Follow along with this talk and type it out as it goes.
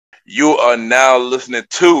You are now listening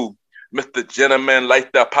to MrGentleman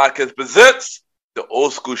Like That Podcast presents the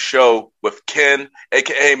Old School Show with Ken,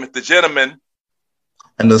 aka MrGentleman,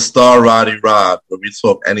 and the star Roddy Rod, where we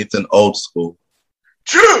talk anything old school.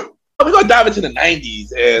 True. We're gonna dive into the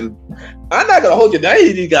 90s, and I'm not gonna hold you. The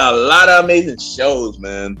 90s got a lot of amazing shows,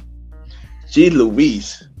 man. Gee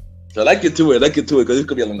Louise. So let's get to it because it's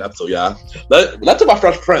gonna be a long episode, y'all. Let's talk about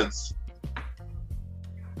Fresh Prince.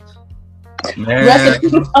 Man. Rest in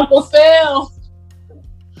peace, Uncle Phil.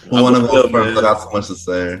 One of the first, I got so much to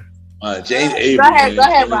say. James Avery. Go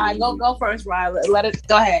ahead, Ryan. Go first, Ryan. Let it.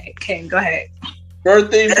 Go ahead, King. Go ahead. First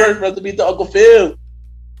thing first, rest in peace to Uncle Phil.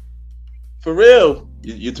 For real.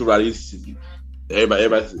 You too, Roddy.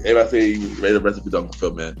 Everybody say ready to rest in peace to Uncle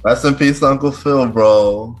Phil, man. Rest in peace, Uncle Phil,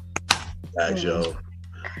 bro. Thanks, yo.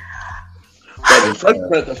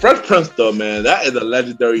 But the Fresh Prince, though, man, that is a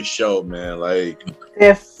legendary show, man. Like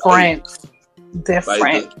different. The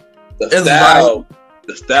style.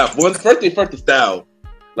 The style. Well, first, the style.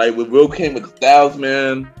 Like when Will came with the styles,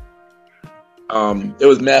 man. It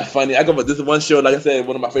was mad funny. This is one show, like I said,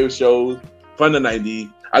 one of my favorite shows from the 90s.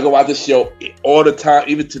 I go watch this show all the time,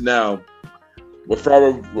 even to now. With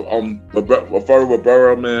Father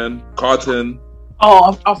Rivera, man, Carlton.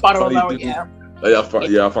 Oh, our Father Rivera,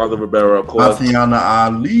 yeah. Father Rivera, of course. Tatiana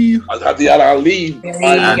Ali.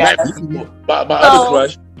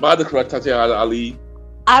 My other crush, Tatiana Ali.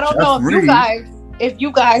 I don't know if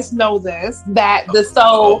you guys know this,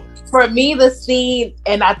 for me, the scene,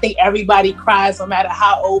 and I think everybody cries no matter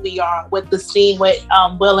how old we are, with the scene with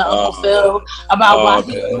Will and Uncle Phil about why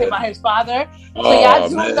he was hit by his father. So y'all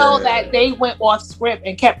do know that they went off script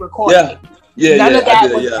and kept recording. None of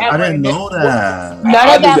that was ever. I didn't know that.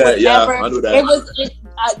 None of that was ever. I knew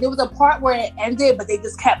that. There was a part where it ended, but they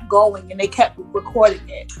just kept going and they kept recording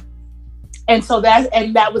it. And so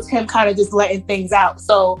that was him kind of just letting things out.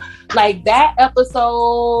 So like that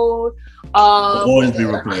episode, always be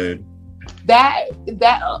replayed.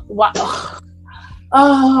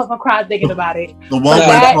 I'm crying thinking about it. The one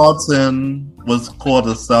where Carlton was called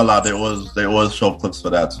a sellout, they always show clips for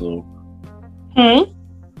that too.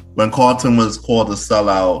 When Carlton was called a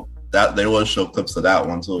sellout, that they always show clips of that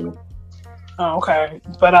one too. Oh, okay,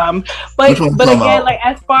 but again, like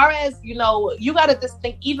as far as you got to just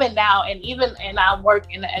think, even now, and I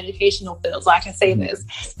work in the educational field, so I can say this,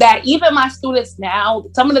 that even my students now,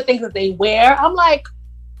 some of the things that they wear, I'm like,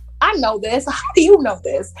 I know this. How do you know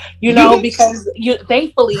this? Because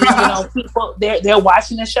thankfully, people they're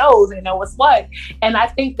watching the shows. They know what's what. And I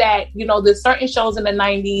think that there's certain shows in the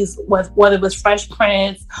 90s, whether it was Fresh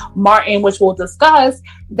Prince, Martin, which we'll discuss,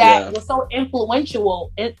 that was so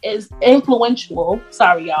influential. It is influential.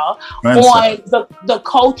 Sorry, y'all. On the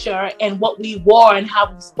culture and what we wore and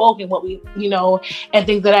how we spoke and what we and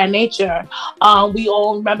things of that nature. We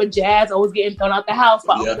all remember Jazz always getting thrown out the house.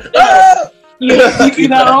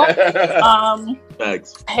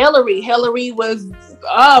 Thanks. Hillary was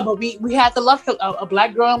but we had to love a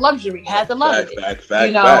black girl in luxury, had to love it. Facts.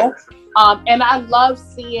 And I love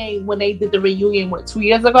seeing when they did the reunion 2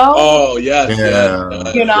 years ago. Oh yes.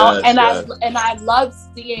 I love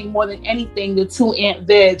seeing more than anything the two Aunt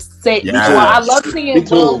Vivs say. I love seeing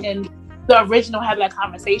Will and the original have that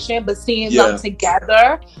conversation, but seeing them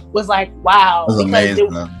together was like wow. It was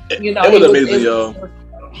amazing. It was amazing, yo.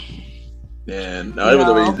 Yeah, no, it was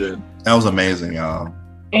amazing. That was amazing, y'all.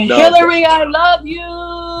 And Hillary, I love you.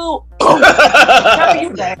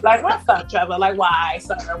 Like, what's up, Trevor? Like, why,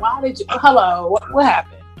 sir? Why did you? Hello, what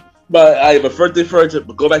happened? But first thing first,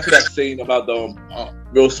 go back to that scene about the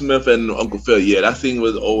Will Smith and Uncle Phil. Yeah, that scene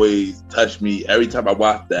was always touched me every time I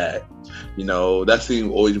watched that. That scene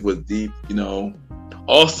always was deep.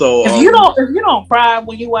 Also, if you don't cry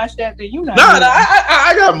when you watch that, then you know.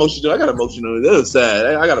 I got emotional. That was sad.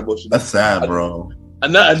 I got emotional. That's sad, bro.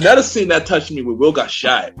 Another scene that touched me when Will got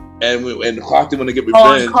shot and Carlton want to get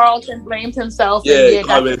revenge. And Carlton blamed himself. And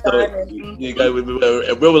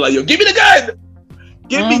Will was like, "Yo, give me the gun!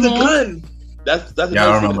 Give me the gun!" That's I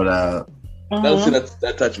remember that. That was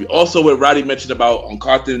that touched me. Also, what Roddy mentioned about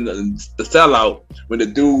Carlton and the sellout, when the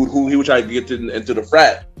dude who he was trying to get into the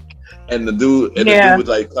frat. And the dude was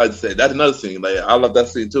like, I said, that's another scene. Like, I love that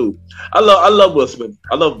scene too. I love Will Smith.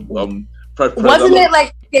 I love Wasn't it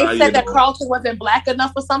like they said that Carlton wasn't black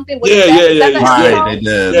enough or something? Right, they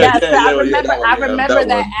did. I remember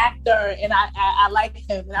that actor, and I like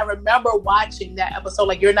him. And I remember watching that episode.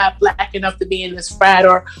 Like, you're not black enough to be in this frat,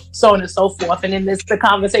 or so on and so forth. And then the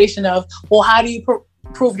conversation of, well, how do you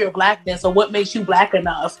prove your blackness, or what makes you black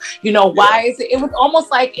enough? Why is it? It was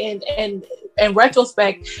almost like in in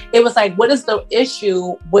retrospect, it was like, what is the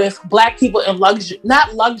issue with Black people in luxury,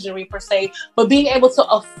 not luxury per se, but being able to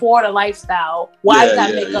afford a lifestyle? Why does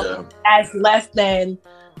that make up as less than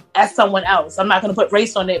as someone else? I'm not going to put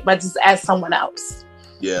race on it, but just as someone else.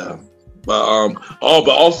 Yeah. But but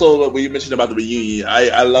also when you mentioned about the reunion,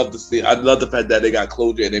 I love the fact that they got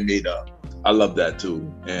closure and they made up. I love that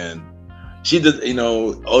too. And she just,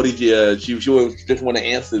 all these years, she just want to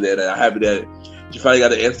answer that. And I'm happy that she finally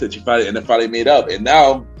got an answer. She finally made up. And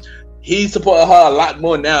now he supported her a lot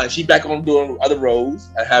more now. And she back on doing other roles.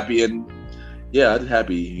 I'm happy. And yeah, I'm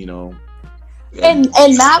happy, And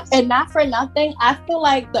not for nothing, I feel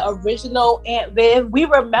like the original Aunt Viv, we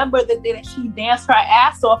remember the day that she danced her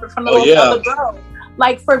ass off in front of those other girls.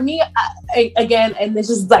 Like, for me, again, and it's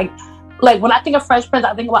just like when I think of Fresh Prince,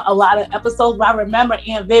 I think about a lot of episodes where I remember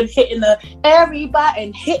Aunt Viv hitting the everybody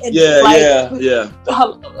and hitting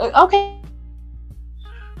okay.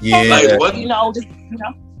 Yeah. Like,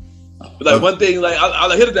 like one thing, like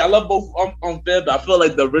I love both on Viv, but I feel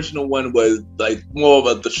like the original one was like more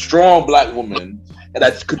of the strong Black woman and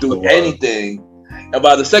that could do anything. And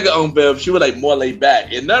by the second on Viv, she was like more laid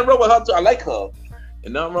back. And nothing wrong with her too. I like her.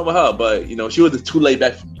 And nothing wrong with her, but she was just too laid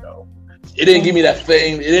back for me though. It didn't give me that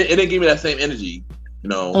same. It didn't give me that same energy,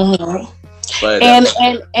 Mm-hmm. But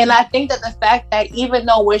and I think that the fact that even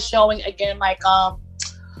though we're showing again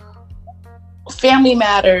Family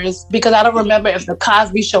Matters, because I don't remember if the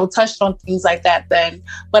Cosby Show touched on things like that then,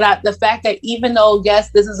 but the fact that even though yes,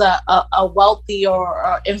 this is a wealthy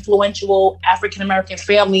or influential African American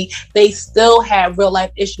family, they still have real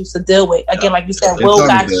life issues to deal with. Again, like you said, Will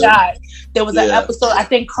got shot. There was an episode, I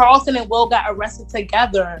think Carlton and Will got arrested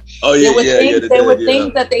together. There were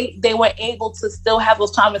things that they were able to still have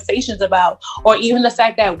those conversations about, or even the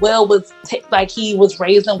fact that Will was he was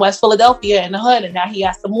raised in West Philadelphia in the hood, and now he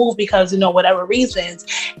has to move because whatever reasons,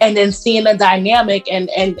 and then seeing the dynamic and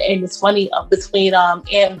it's funny between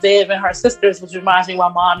Aunt Viv and her sisters, which reminds me of my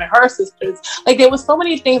mom and her sisters. Like, there was so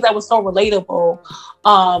many things that was so relatable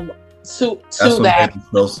to that.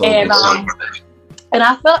 And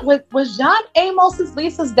I felt was John Amos's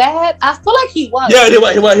Lisa's dad? I feel like he was. Yeah, he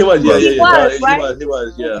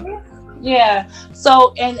was. Yeah.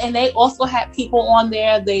 So and they also had people on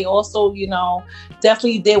there. They also,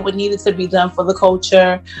 definitely did what needed to be done for the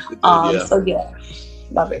culture. So yeah,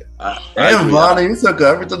 love it. And Vanna, you took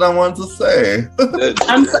everything I wanted to say. There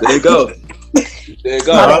you go. There you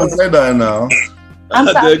go. I don't say that now.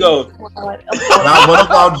 There you go. Now, what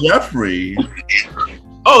about Jeffrey?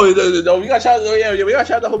 Oh, we got shout out. We got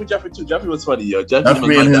shout out to homie Jeffrey too. Jeffrey was funny, yo.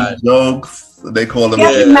 Jeffrey and his jokes. They call him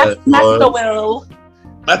Master Will.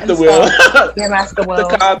 Master Will. Yeah, Master Will.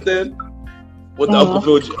 The Compton. With the Uncle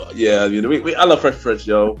Phil. Yeah, I love Fresh,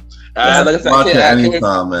 yo. Like I said, watch it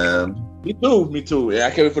anytime, man. Me too. Yeah,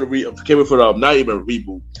 I can't wait for the not even a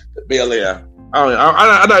reboot. Bel Air.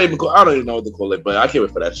 I don't even know what to call it, but I can't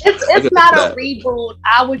wait for that shit. It's not a reboot.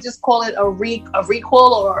 I would just call it a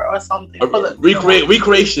recall or something.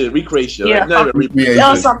 Recreation. Yeah, not a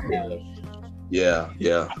reboot. Or something. Yeah.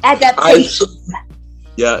 Adaptation.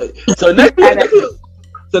 Yeah. So next we're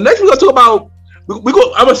gonna talk about. I'm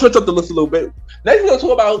gonna switch up the list a little bit. Next we're gonna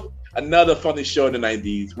talk about another funny show in the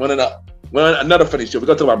 '90s. Another funny show. We're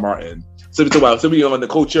gonna talk about Martin. So we on the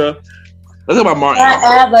culture. Let's talk about Martin.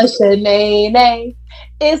 Forever, Shanae.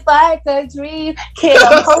 It's like a dream. Kid,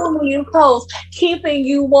 I'm holding you close, keeping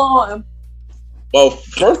you warm. Well,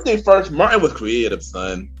 first thing first, Martin was creative,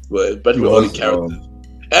 son. Especially with all the characters.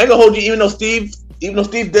 And I ain't gonna hold you, even though Steve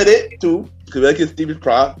did it too, because I give Steve his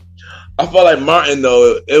prop. I felt like Martin,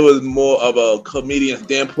 though, it was more of a comedian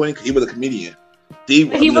standpoint, because he was a comedian.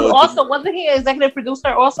 Wasn't he an executive producer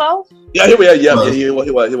also? Yeah, he was.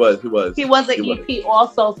 He was an EP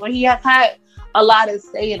also, so he has had a lot of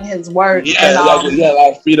say in his work. Yeah, he had a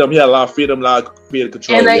lot of freedom. He had a lot of creative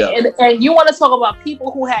control. And you want to talk about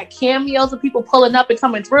people who had cameos and people pulling up and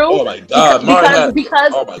coming through? Oh my God,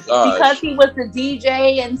 because he was the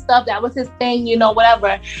DJ and stuff. That was his thing,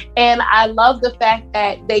 whatever. And I love the fact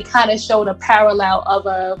that they kind of showed a parallel of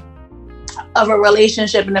a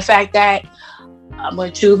relationship, and the fact that, I'm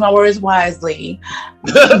going to choose my words wisely,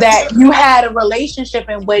 that you had a relationship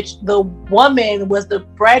in which the woman was the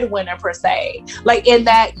breadwinner per se. Like in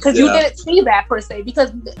that, because you didn't see that per se,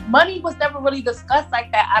 because money was never really discussed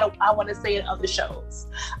like that. I want to say in other shows.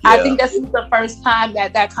 Yeah. I think this is the first time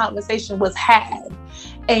that conversation was had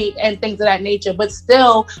and things of that nature. But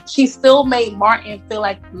still, she still made Martin feel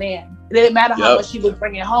like the man. It didn't matter how much she was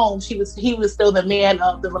bringing home. He was still the man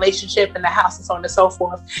of the relationship and the house and so on and so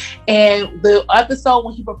forth. And the episode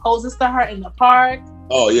when he proposes to her in the park,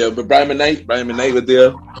 Oh yeah, but Brian McKnight was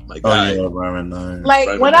there. Like, oh yeah, Brian McKnight. Like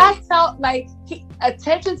Brian when McKnight. I felt like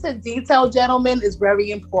attention to detail, gentlemen, is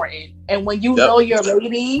very important. And when you know your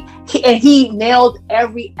lady, he nailed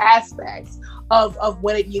every aspect of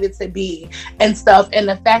what it needed to be and stuff. And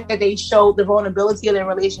the fact that they showed the vulnerability of their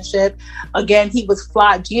relationship. Again, he was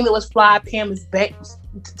fly. Gina was fly. Pam was bent.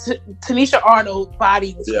 Tanisha Arnold's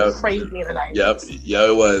body was crazy tonight. Yep. Yeah,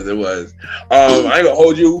 it was. I ain't gonna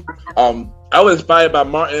hold you. I was inspired by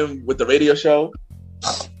Martin with the radio show.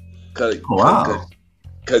 Cause I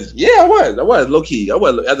was low key. I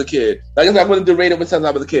was as a kid. Like I said, I wouldn't do radio since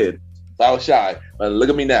I was a kid. So I was shy. But look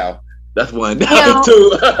at me now. That's one. Two. Martin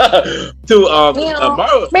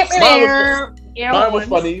was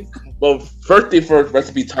funny. Well, first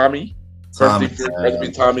recipe Tommy.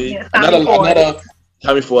 Recipe Tommy. Yeah, another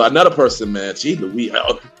Tommy Ford. Another person, man. Gee Louise.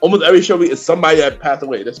 Almost every show is somebody that passed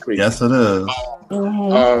away. That's crazy. Yes, it is.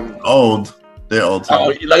 Old. They're old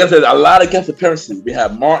too. Like I said, a lot of guest appearances. We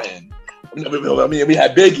had Martin. I mean, we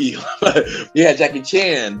had Biggie. We had Jackie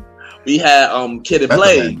Chan. We had Kid and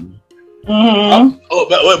Play. We had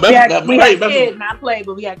Kid, not Play,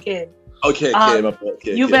 but we had Kid. Okay,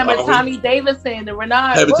 Kid. You remember Tommy Davidson, the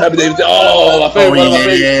Renard? Tommy Davidson. Oh, my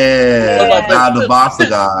favorite. Yeah, the boxer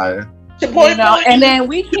guy. And then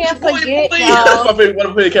we can't forget one of my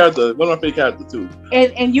favorite characters too.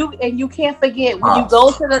 And you can't forget when you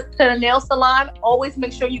go to the nail salon, always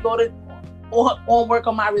make sure you go to on work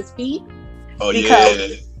on Myra's feet. Oh yeah.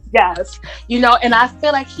 Yes, and I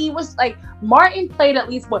feel like he was like Martin played at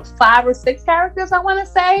least 5 or 6 characters. I want to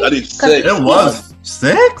say. It was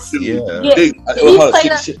 6. Yeah. He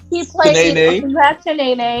played. You had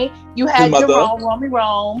Shanae. You had Jerome,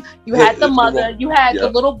 Rome. You had the mother. You had the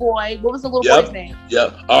little boy. What was the little boy's name?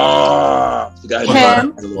 Yep.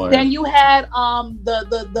 Him. Then you had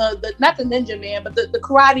the not the ninja man, but the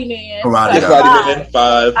karate man. Karate man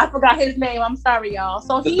 5. I forgot his name. I'm sorry, y'all.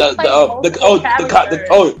 So he played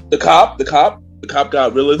the cop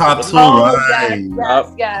got real. Cop too, right?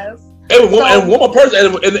 Yes. And one more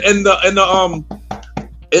person, he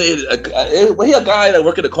a guy that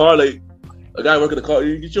work in the car, like a guy working the car.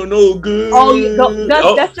 You get your no good.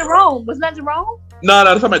 That's Jerome. Wasn't that Jerome? No,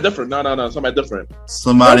 that's somebody different. No, somebody different.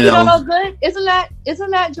 Somebody that was good. Isn't that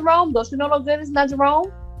Jerome? Don't you know no good? Isn't that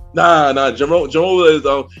Jerome? Nah. Jerome is Jerome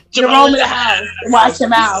in the house. Watch your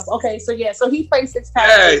mouth. Okay, so he plays 6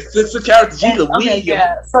 characters. Hey, 6 characters. He's a weed.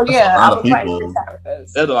 Yeah. So yeah, I was playing 6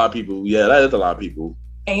 characters. That's a lot of people. Yeah, that is a lot of people.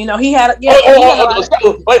 And he had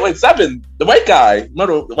wait, 7. The white guy.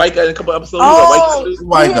 Remember the white guy in a couple episodes?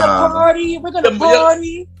 White guy. We're gonna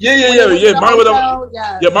party. Yeah. Martin with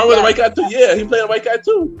the white guy too. Yeah, he played a white guy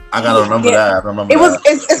too. I gotta remember that. I remember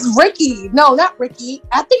it's Ricky. No, not Ricky.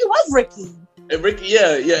 I think it was Ricky. And Ricky,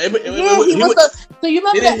 yeah. So you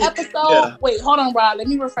remember that episode? Yeah. Wait, hold on, Rob. Let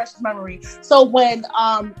me refresh his memory. So when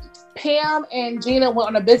Pam and Gina went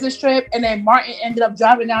on a business trip, and then Martin ended up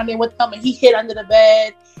driving down there with them, and he hid under the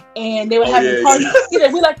bed, and they were having parties.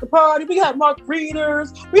 We like to party. We had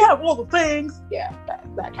margaritas. We have all the things. Yeah,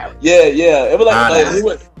 that character. Yeah. It was like he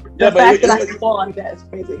went. The fact that I can fall like that is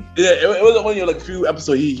crazy. Yeah, it was only like a few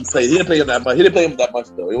episodes he played. He didn't play him that much. He didn't play him that much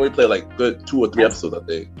though. He only played like good 2 or 3 episodes, I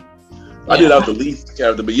think. I did have the least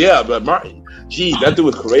character, but Martin, that dude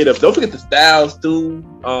was creative. Don't forget the styles too.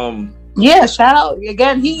 Yeah, shout out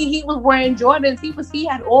again. He was wearing Jordans. He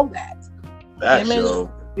had all that. That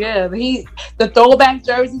show. Yeah, the throwback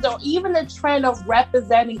jerseys, or even the trend of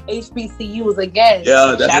representing HBCUs again.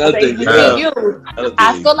 Yeah, that's another thing.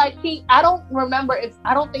 I feel like I don't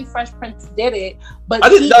think Fresh Prince did it, but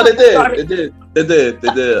they did.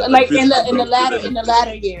 Like in the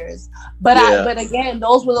latter years. But again,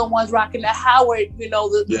 those were the ones rocking the Howard, the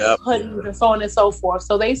hoodies and so on and so forth.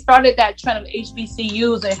 So they started that trend of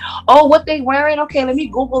HBCUs and what they wearing? Okay, let me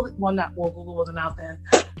Google it. Well, not Google wasn't out then.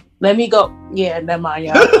 Let me go. Yeah, never mind,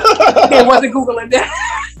 y'all. It wasn't Googling that.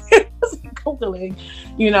 It wasn't Googling,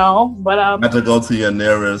 but I had to go to your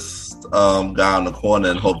nearest guy on the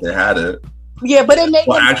corner and hope they had it. Yeah, but it made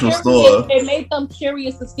them actual store. It made them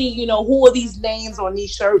curious to see, who are these names on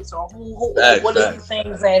these shirts, or what are these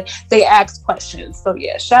things, and they ask questions. So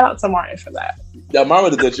yeah, shout out to Martin for that. Yeah,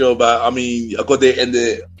 Martin was a good show, but I mean, of course they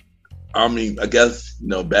ended. I mean, I guess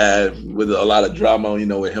bad with a lot of drama,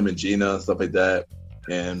 with him and Gina and stuff like that.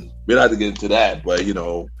 And we don't have to get into that, but but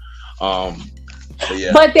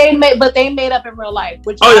yeah. But they made up in real life.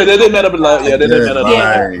 Which they did made up in life. Yeah, they did made up in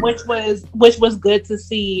life. Which was good to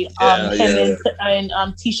see. Him and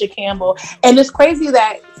Tisha Campbell. And it's crazy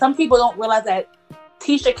that some people don't realize that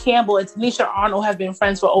Tisha Campbell and Tanisha Arnold have been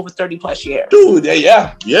friends for over 30 plus years. Dude,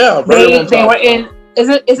 yeah. They were in Is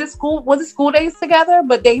it school? Was it school days together?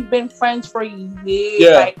 But they've been friends for years,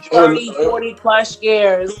 like 30, 40 plus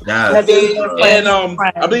years. Yeah. And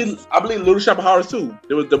I believe Little Shop of Horrors too.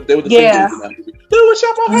 They were the Little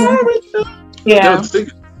Shop of Horrors. Yeah.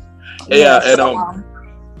 Yeah, and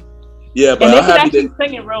yeah, but and they can actually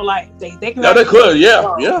sing in real life. They can. No, they could. Yeah.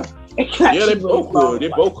 They both could. They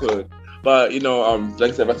both could. But like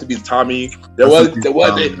I said, rest in peace, Tommy. They did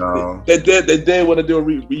want to do a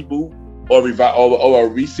reboot or a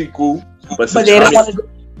re-sequel, but they don't want to.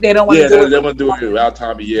 They don't want to. They want to do it without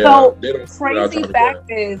Tommy. Yeah. So crazy fact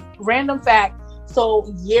is, random fact.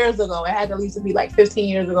 So years ago, it had at least be like 15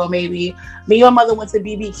 years ago, maybe. Me and my mother went to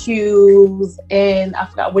BBQs, and I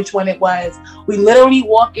forgot which one it was. We literally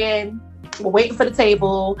walk in, we're waiting for the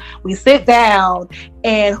table, we sit down,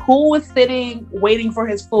 and who was sitting waiting for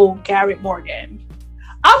his food? Garrett Morgan.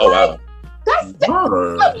 I'm wow. I'm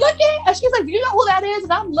looking, and she's like, "Do you know who that is?"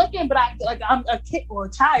 And I'm looking, but I'm a kid or a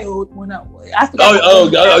child. When I yeah,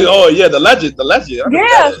 the legend.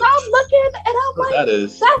 Yeah, so I'm looking, and I'm like, that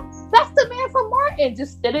is. That's the man from Martin,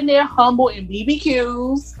 just sitting there humble in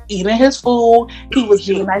BBQs, eating his food. He was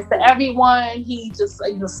being nice to everyone. He just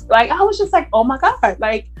like I was just like, oh my God,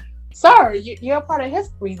 like, sir, you're a part of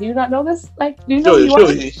history. Do you not know this? Like, do you know he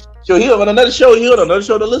on another show. He on another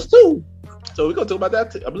show to list too. So we're gonna talk about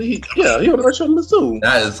that. I believe he on another show to list too.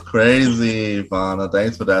 That is crazy, Vanna.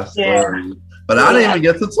 Thanks for that story. Yeah. But I didn't even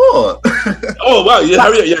get to talk. Oh wow! Yeah,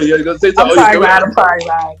 hurry up! Yeah. Gonna say something. I'm sorry, Rod.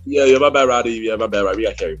 Yeah, my bad, Roddy. Yeah, my bad, Roddy. We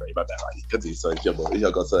got carried, my bad, Roddy. Continue, son. Your boy.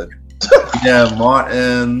 You go, son. Yeah,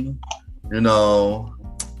 Martin. It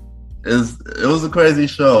was a crazy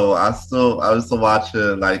show. I was still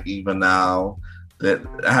watching, like, even now. That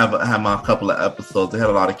I have my couple of episodes. They had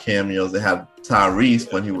a lot of cameos. They had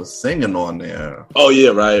Tyrese when he was singing on there. Oh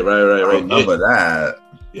yeah, right. I remember that.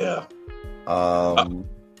 Yeah.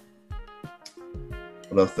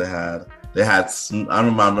 What else they had? I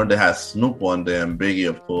remember they had Snoop on there and Biggie,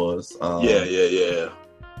 of course. Yeah.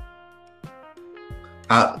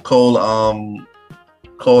 Cole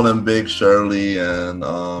and Big Shirley and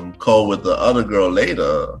Cole with the other girl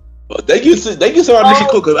later. Well, thank you so much, Mission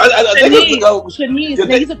Coco. Shanice,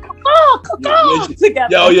 they used to come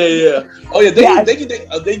together. Yeah.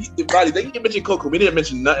 Thank you, Roddy. Thank you, mentioned Coco. We didn't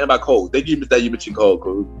mention nothing about Cole. Thank you that you mentioned Cole.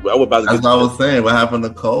 That's what I was saying. What happened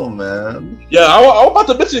to Cole, man? Yeah, I was about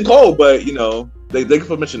to mention Cole, but thank you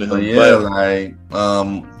for mentioning him.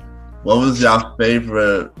 What was your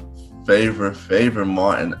favorite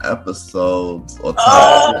Martin episodes or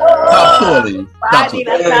top 20? Roddy,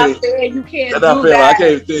 that's not fair. You can't do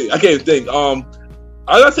that. I can't think. I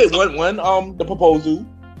gotta say one. The proposal,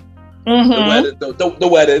 the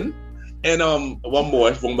wedding, and one more,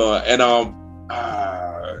 and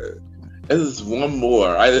this is one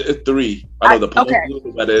more. It's three. I know the proposal, the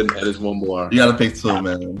wedding, and it's one more. You gotta pick two,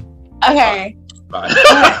 man. Okay. Fine.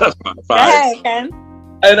 Go ahead, Ken.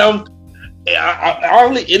 And I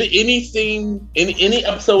only any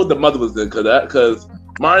episode the mother was in, because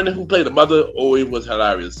Martin, who played the mother, always was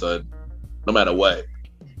hilarious, son. No matter what,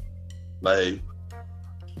 like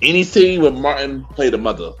any scene where Martin played the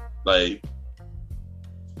mother, like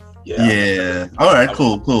yeah. All right,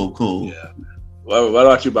 cool. Yeah. What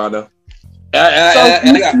about you, Vanna? I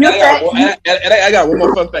got one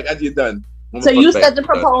more fun fact after you're done. So you said the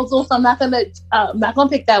proposal, so I'm not gonna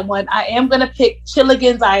pick that one. I am gonna pick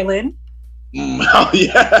Chilligan's Island. Oh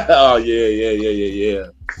yeah.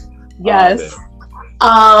 Yes.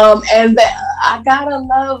 And I gotta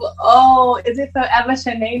love. Is it Forever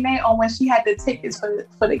Shanae or when she had the tickets for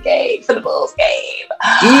the game, for the Bulls game?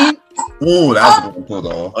 Ooh, that's a good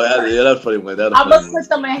though. Oh yeah, that's funny. I'm gonna split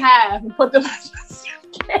them in half and put them.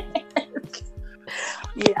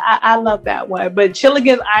 Yeah, I love that one. But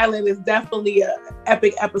Chilligan's Island is definitely an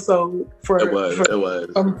epic episode for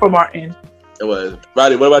Martin. It was.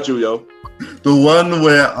 Roddy, what about you, yo? The one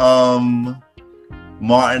where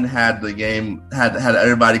Martin had the game, had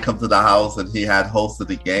everybody come to the house, and he had hosted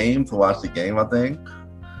the game to watch the game, I think.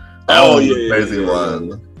 That was a crazy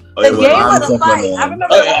one. The game was a fight. I remember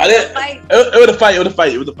it was a fight.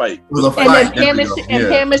 It was a fight. And then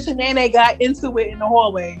Pam and Shanae got into it in the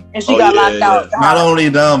hallway, and she got locked out. Not only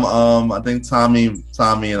them, I think Tommy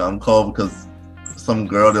and Cole, because some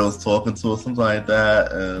girl that was talking to or something like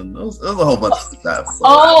that, and it was a whole bunch of stuff.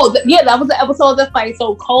 That was the episode of the fight.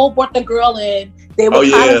 So Cole brought the girl in. They were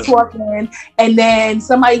kind of talking, and then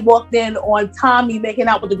somebody walked in on Tommy making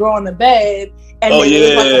out with the girl in the bed, and then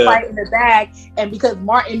they about to fight in the back. And because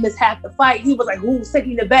Martin missed half the fight, he was like, "Who's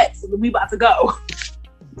taking the bets? We about to go."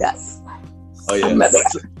 Yes. Oh yeah. And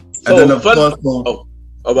then of course,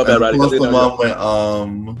 my bad, Roddy.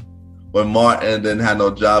 The one when Martin didn't have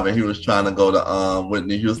no job and he was trying to go to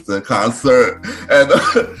Whitney Houston concert. And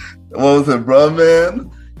what was it,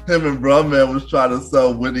 Brumman? Him and Brumman was trying to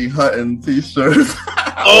sell Whitney Hutton t-shirts.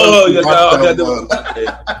 Oh, yeah, I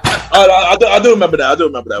do remember that. I do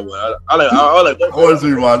remember that one. I always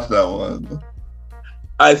rewatch that one.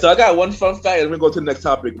 All right, so I got one fun fact, and we're going to go to the next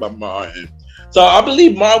topic about Martin. So I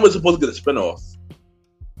believe Martin was supposed to get a spinoff.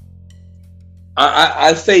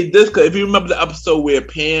 I say this because if you remember the episode where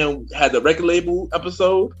Pam had the record label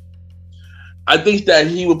episode, I think that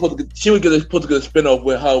she would supposed to get a spinoff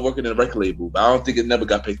with her working in a record label, but I don't think it never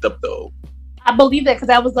got picked up though. I believe that because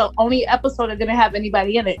that was the only episode that didn't have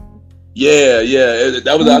anybody in it. Yeah,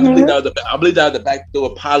 that was. Mm-hmm. I believe that was the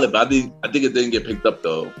backdoor pilot, but I think it didn't get picked up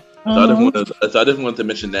though. So I just wanted to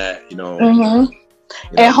mention that, you know. Mm-hmm.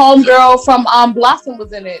 And homegirl from Blossom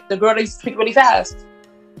was in it. The girl that used to speak really fast.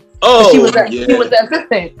 Oh, she was the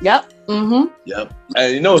assistant. Yep. Mm-hmm. Yep.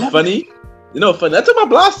 And you know what's funny? Let's talk about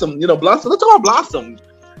Blossom. Blossom. Let's talk about Blossom.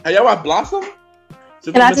 Have y'all watched Blossom?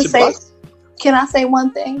 Can I say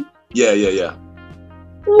one thing? Yeah.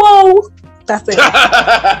 Whoa. That's it.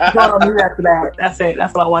 Don't do after that. That's it.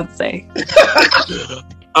 That's what I want to say.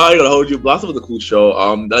 I ain't gonna hold you. Blossom was a cool show.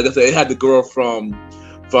 Like I said, it had the girl from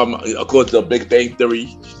of course the Big Bang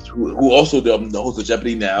Theory, who also the host of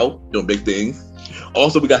Jeopardy now, doing big things.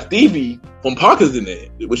 Also, we got Stevie from Parker's in it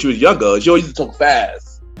when she was younger. She always used to talk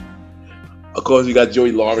fast. Of course, we got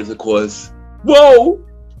Joey Lawrence, of course. Whoa!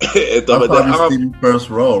 That's probably Stevie's first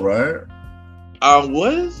role, right?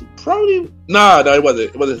 Was probably no, it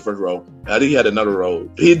wasn't. It wasn't his first role. I think he had another role.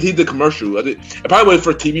 He did commercial. It probably was his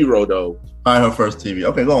first TV role though. Probably her first TV.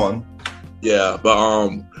 Okay, go on. Yeah, but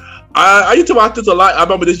I used to watch this a lot. I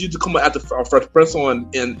remember this used to come after Fresh Prince on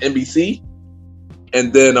in NBC,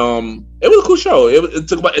 and then it was a cool show. It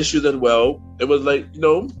took about issues as well. It was like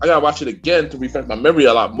I gotta watch it again to refresh my memory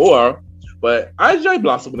a lot more. But I enjoyed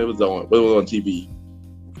Blossom when it was on TV.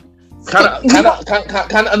 Kind of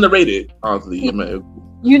underrated, honestly.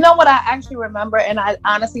 You know what I actually remember, and I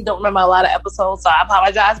honestly don't remember a lot of episodes, so I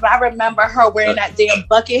apologize. But I remember her wearing that damn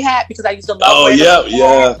bucket hat because I used to love. Oh yeah.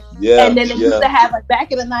 And then they used to have like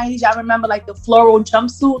back in the 90s. I remember like the floral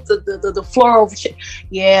jumpsuits, the floral shit.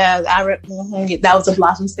 Yeah, that was a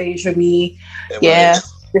Blossom stage for me. Shout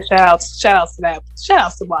outs to that. Shout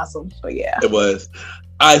outs to Blossom. But yeah, it was.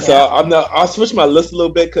 All right, so I'll switch my list a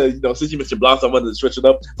little bit because since you mentioned Blossom, I wanted to switch it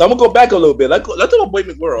up. So I'm gonna go back a little bit. Let's talk about Boy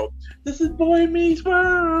Meets World. This is Boy Meets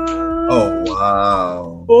World. Oh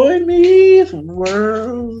wow, Boy Meets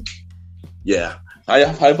World. Yeah,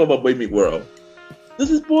 I feel about Boy Meets World.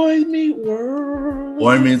 This is Boy Meets World.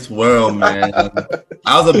 Boy Meets World, man.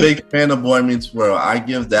 I was a big fan of Boy Meets World. I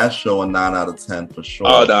give that show a 9 out of 10 for sure.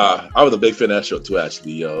 Oh nah, I was a big fan of that show too.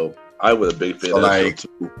 Actually, I was a big fan of that show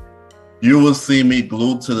too. You will see me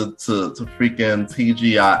glued to freaking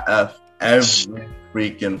TGIF every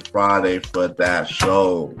freaking Friday for that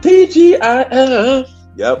show. TGIF.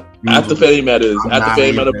 Yep. After Fame Matters. After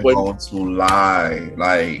Fame Matters. Going to lie.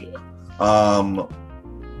 Like, of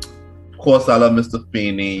course, I love Mr.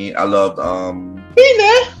 Feeney. I loved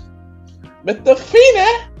Feeney. Mr.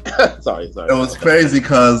 Feeney. Sorry. It was crazy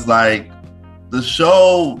because like the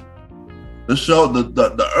show.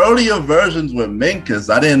 The earlier versions with Minkus,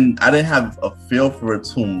 I didn't have a feel for it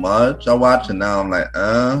too much. I watch it now, I'm like,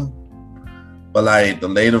 but like the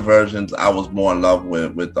later versions, I was more in love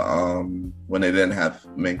with the when they didn't have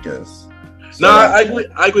Minkus. So I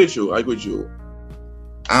agree with you.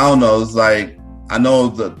 I don't know. It's like I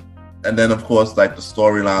know and then of course like the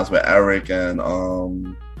storylines with Eric and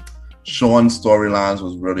Sean's storylines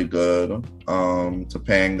was really good.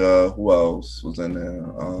 Topanga, who else was in there?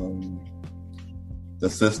 The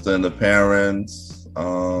sister and the parents,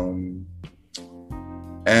 and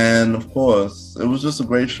of course, it was just a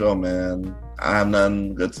great show, man. I have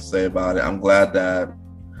nothing good to say about it. I'm glad that,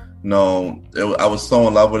 I was so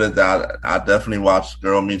in love with it that I definitely watched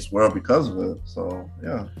Girl Meets World because of it. So,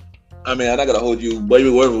 yeah. I mean, I'm not gonna hold you. Boy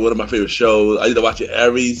Meets World was one of my favorite shows. I used to watch it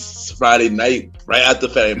every Friday night, right after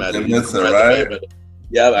Fame Matters. You miss it, right?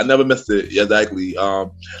 Yeah, I never missed it. Yeah, exactly. I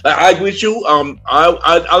agree with you.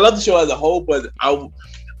 I love the show as a whole, but I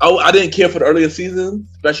didn't care for the earlier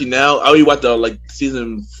seasons, especially now. I only watched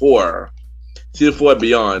season 4 and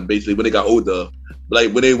beyond, basically when they got older.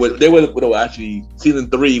 Like when they were actually season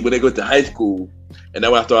 3 when they go to high school, and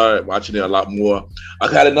then when I started watching it a lot more.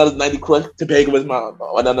 I had another 90 crush. Topanga was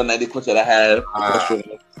another 90 crush that I had.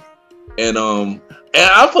 And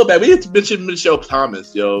I feel bad. We had to mention Michelle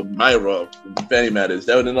Thomas, Myra, Fanny Matters.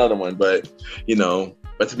 That was another one, but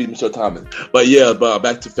but to be Michelle Thomas. But yeah,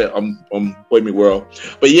 back to Boy Meets World.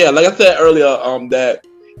 But yeah, like I said earlier, that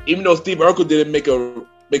even though Steve Urkel didn't make a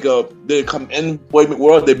they come in Boy Meets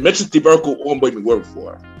World. They mentioned Steve Urkel on Boy Meets World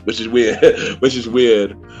before, which is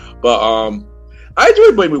weird. But I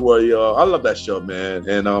enjoyed Boy Meets World, yo. I love that show, man,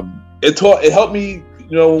 and it helped me,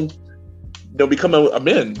 become a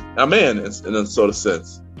man in a sort of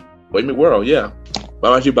sense. Boy Meets World, yeah. What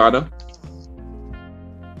about you, Vanna?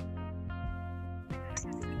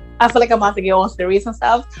 I feel like I'm about to get on serious and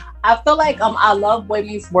stuff. I feel like I love Boy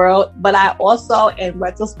Meets World, but I also, in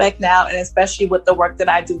retrospect now, and especially with the work that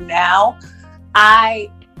I do now,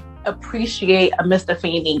 I appreciate a Mr.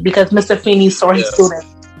 Feeney, because Mr. Feeney saw his students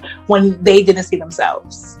when they didn't see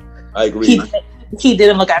themselves. I agree. He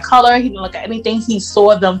didn't look at color. He didn't look at anything. He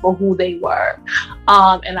saw them for who they were.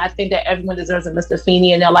 And I think that everyone deserves a Mr.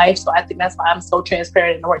 Feeney in their life. So I think that's why I'm so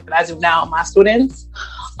transparent in the work that I do now with my students.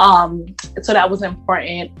 So that was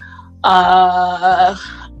important. I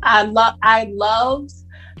loved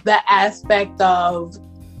the aspect of,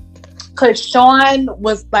 because Sean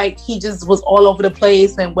was like, he just was all over the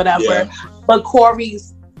place and whatever. Yeah. But Corey,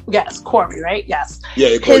 right? Yes.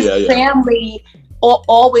 Yeah, his family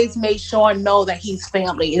always made Sean know that he's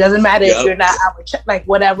family. It doesn't matter if you're not like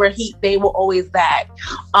whatever. They were always that.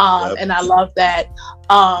 And I love that.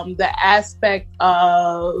 The aspect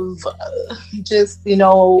of just,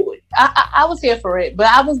 I was here for it, but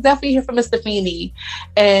I was definitely here for Mr. Feeney,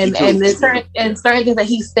 and certain things that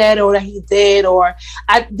he said or that he did, or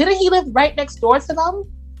didn't he live right next door to them?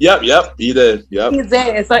 Yep, he did. Yep. He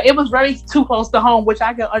did. So it was very too close to home, which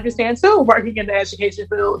I can understand too, working in the education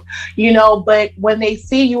field, but when they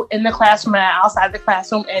see you in the classroom and outside the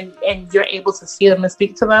classroom and you're able to see them and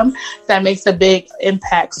speak to them, that makes a big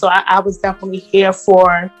impact. So I was definitely here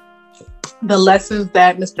for the lessons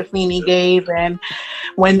that Mr. Feeney gave, and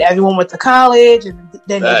when everyone went to college, and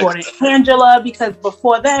then they brought in Angela, because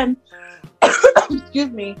before then, excuse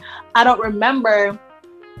me, I don't remember.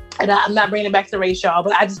 And I'm not bringing it back to race, y'all,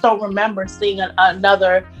 but I just don't remember seeing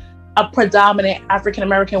a predominant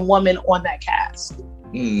African-American woman on that cast.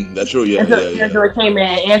 That's true, yeah. Angela came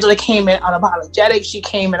in unapologetic. She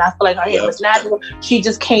came in, I feel like her hair was natural. She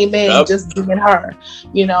just came in just being her,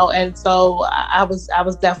 and so I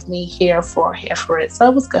was definitely here for it. So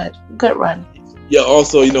it was good run. Yeah,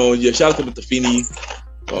 also, shout out to Mr. Feeney,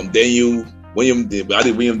 William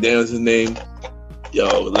Daniels, his name.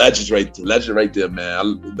 Yo, legend right there, man.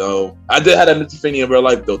 I did have that Mr. Feeney in real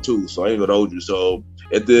life though too, so I ain't gonna hold you. So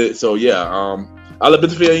it did. So yeah, I love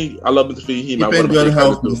Mr. Feeney. He might been good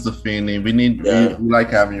help, Mr. Feeney. We like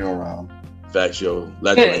having you around. Facts, yo,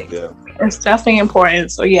 legend right there. It's definitely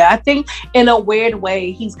important. So yeah, I think in a weird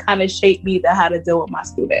way, he's kind of shaped me to how to deal with my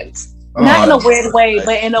students. Not in a weird way,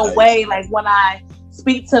 but in a way like when I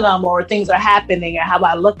speak to them or things are happening and how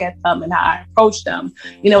I look at them and how I approach them,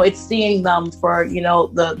 it's seeing them for,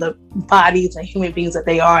 the bodies and human beings that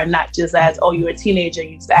they are, and not just as, oh, you're a teenager,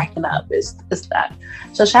 you're just acting up. It's that.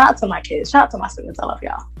 So shout out to my kids. Shout out to my students. I love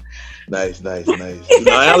y'all. Nice. I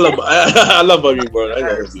love you, bro.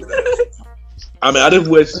 I mean, I didn't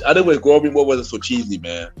wish growing more wasn't so cheesy,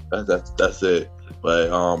 man. That's it. But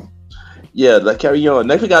yeah, like carry on.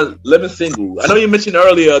 Next we got Living Single. I know you mentioned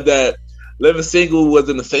earlier that Living Single was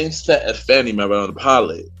in the same set as Fanny, remember, on the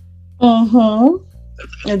pilot.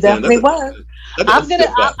 It definitely was. I'll send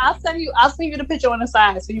you the picture on the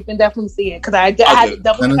side so you can definitely see it, because I had to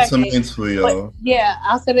double check it. Yeah,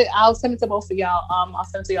 I'll send it to both of y'all. I'll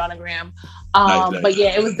send it to y'all on the gram. Nice. But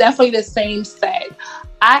yeah, it was definitely the same set.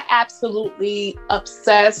 I absolutely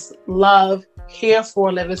obsess, love, here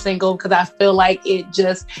for Living Single, because I feel like it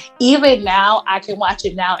just, even now, I can watch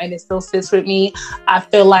it now and it still sits with me. I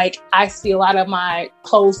feel like I see a lot of my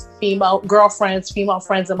close female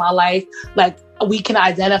friends in my life, like we can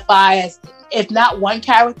identify as, if not one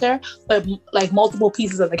character, but like multiple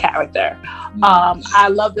pieces of the character. I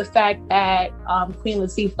love the fact that Queen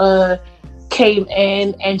Latifah came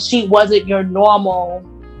in and she wasn't your normal,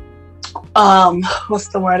 what's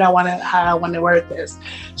the word how I want to word this?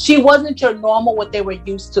 She wasn't your normal, what they were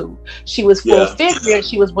used to. She was full figure.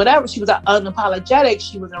 She was whatever. She was unapologetic.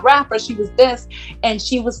 She was a rapper. She was this, and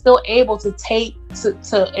she was still able to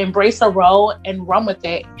to embrace her role and run with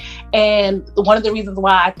it. And one of the reasons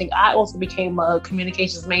why I think I also became a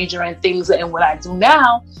communications major and things and what I do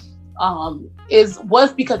now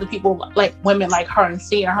was because of people like women like her and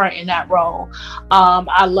seeing her in that role.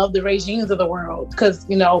 I love the regimes of the world because,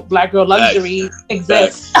 Black girl luxury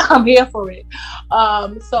exists. I'm here for it.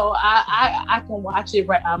 So I can watch it.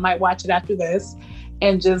 I might watch it after this,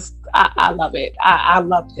 and just I love it. I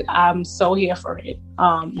loved it. I'm so here for it.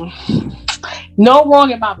 No wrong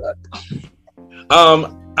in my book.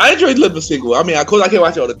 I enjoyed Living Single. I mean, of course, I can't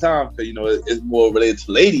watch it all the time because it's more related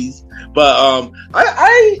to ladies. But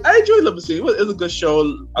I enjoyed Living Single. It was a good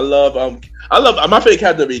show. I love my favorite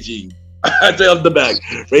character, Regine. I tell you off the back,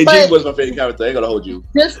 Regine was my favorite character. I ain't gonna hold you.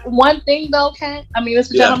 Just one thing though,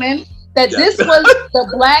 Mr. Gentleman, this was the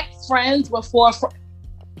Black Friends before.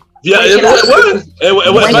 Yeah, it was.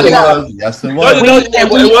 Yes, it was. It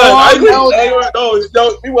was.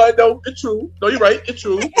 No, it's true. No, you're right. It's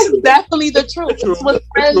true. It's definitely the truth. This was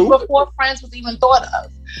Friends before Friends was even thought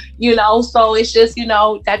of. So it's just,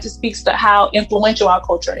 that just speaks to how influential our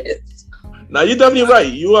culture is. Now, you're definitely right.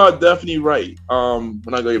 You are definitely right. I'm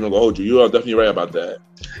not going to even hold you. You are definitely right about that.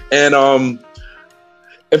 And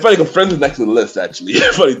it's funny because Friends is next to the list, actually.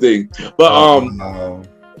 Funny thing.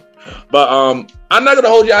 But I'm not gonna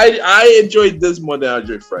hold you. I enjoyed this more than I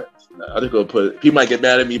enjoyed Friends. I think people might get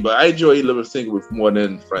mad at me, but I enjoy Living Single with more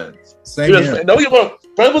than Friends. Same here.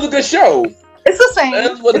 Friends was a good show. It's the same.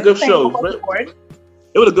 Friends was a good show.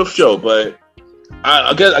 It was a good show, but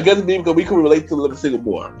I guess because we can relate to Living Single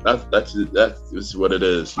more. That's just what it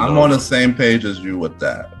is. I'm on the same page as you with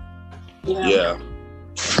that. Yeah.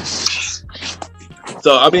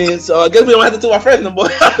 So I guess we don't have to do our Friends no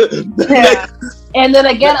more. Yeah. And then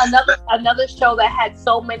again, another show that had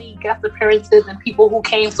so many guest appearances and people who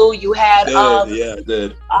came through. You had it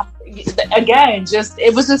did. Again,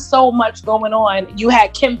 it was just so much going on. You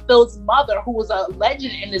had Kim Phil's mother, who was a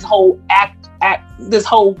legend in this whole this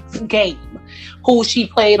whole game, who she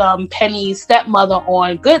played Penny's stepmother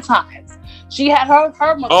on Good Times. She had her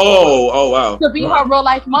mother. Oh wow! To be her real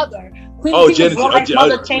life mother. Janet the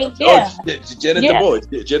Boys.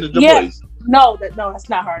 Janet the Boys. No, that's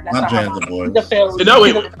not her. That's not Janet her. the Boys. The film.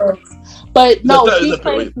 But no, she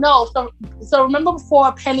played. No, so remember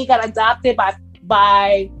before Penny got adopted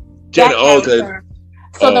by Janet. Okay.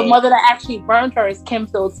 So the mother that actually burned her is Kim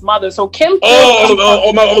Phil's mother. So Kim.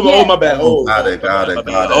 My bad. Got it.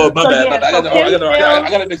 Oh, my bad. I got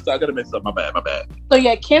to mix up. My bad. So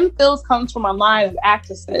yeah, Kim Phil's comes from a line of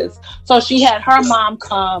actresses. So she had her mom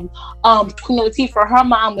come. Queen Latifah, her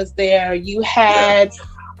mom was there. You had.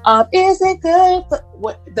 Is it good?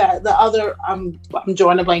 What the other? I'm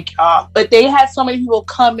drawing a blank, but they had so many people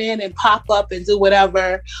come in and pop up and do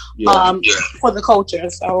whatever, for the culture.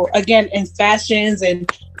 So again, in fashions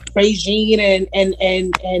and Regine and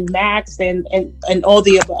Max and all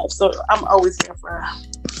the above. So I'm always here for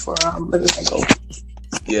Living Single.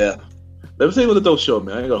 Yeah, Living Single was a dope show,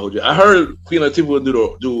 man. I ain't gonna hold you. I heard Queen Latifah would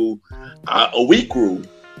do a week crew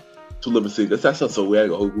to Living Single. That sounds so weird.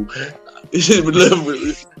 I ain't gonna hold you. I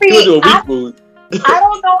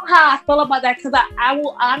don't know how I feel about that because I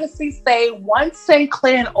will honestly say once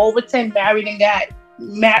Sinclair and Overton married and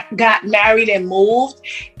got married and moved,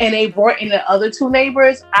 and they brought in the other two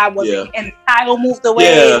neighbors, I wasn't. And Kyle moved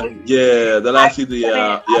away. Yeah. The last season,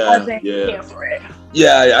 I wasn't here for it.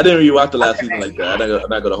 Yeah, I didn't really watch the last season like that. I'm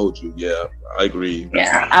not gonna hold you. Yeah, I agree.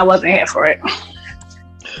 Yeah, I wasn't here for it.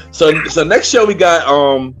 So next show we got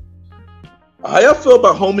how y'all feel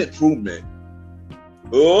about Home Improvement?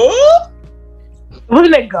 Oh,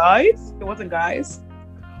 wasn't it guys? It wasn't guys.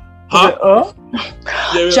 Huh?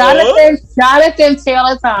 Jonathan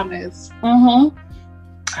Taylor Thomas.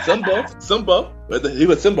 Simba. He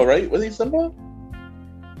was Simba, right? Was he Simba?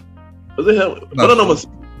 Was it him? One of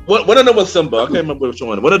them was Simba. I can't remember which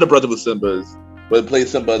one. One of the brothers was Simba's. But played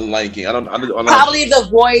Simba as Lion King. I don't probably the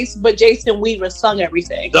voice, but Jason Weaver sung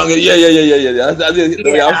everything. Yeah. I was the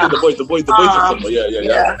voice of Simba.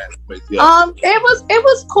 Yeah. It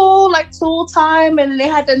was cool, like Tool Time, and they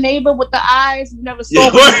had the neighbor with the eyes. You never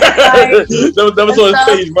saw. Never saw his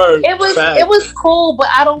face burn. It was cool, but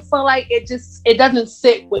I don't feel like it doesn't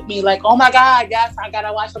sit with me. Like, oh my God, yes, I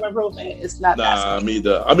gotta watch Home Improvement. It's not that. Nah, me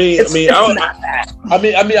either. I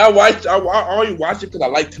only watch it because I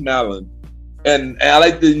like Tim Allen. And I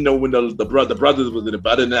like when the brothers was in it,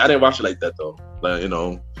 but I didn't watch it like that though. Like,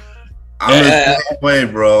 I'm the same way,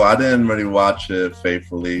 bro. I didn't really watch it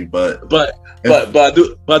faithfully, but I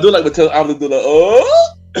do like to tell Allen to do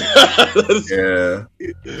yeah.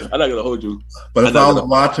 I'm not gonna hold you. But if I was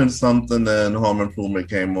watching something and Home Improvement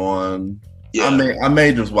came on, I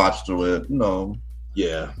may just watch through it.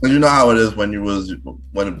 Yeah. But you know how it is when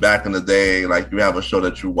back in the day, like you have a show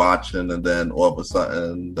that you're watching and then all of a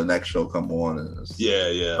sudden the next show come on and it's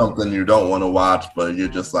something you don't want to watch, but you're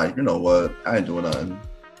just like, you know what, I ain't doing nothing.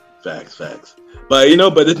 Facts. But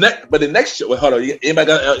the next show. Wait, hold on. Anybody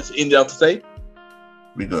got anything else to say?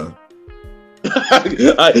 We good. All right,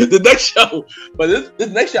 the next show. But this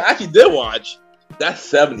next show I actually did watch. That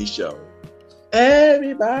 70s show.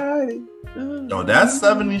 Everybody. No, that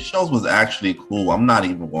 70s shows was actually cool. I'm not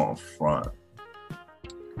even going front.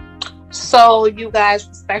 So you guys,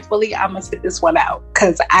 respectfully, I'm gonna sit this one out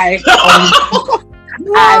because I've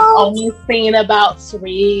only seen about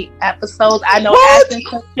 3 episodes. I know Ashton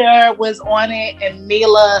Kutcher was on it and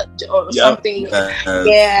Mila or something.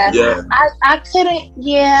 Yeah. I couldn't.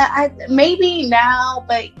 Yeah, maybe now,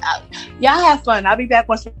 but y'all have fun. I'll be back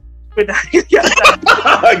once we're done.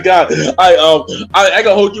 Oh my God, I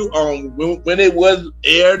gotta hold you. When it was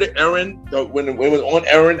aired, Aaron, when it was on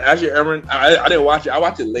Aaron, actually Aaron, I didn't watch it. I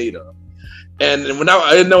watched it later. And when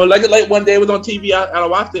I didn't know, like one day it was on TV, I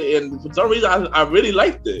watched it, and for some reason I really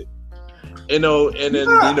liked it. And then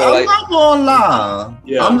I'm not gonna lie,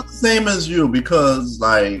 I'm the same as you because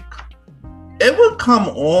like it would come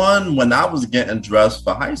on when I was getting dressed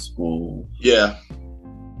for high school. Yeah,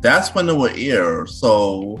 that's when it would air.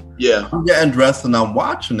 So I'm getting dressed and I'm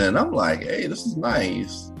watching it. And I'm like, hey, this is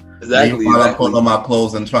nice. Exactly. I'm putting on my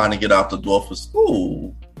clothes and trying to get out the door for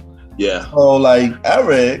school. Yeah. So like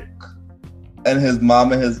Eric and his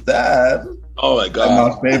mom and his dad. Oh my God.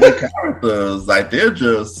 Are my favorite characters. Like they're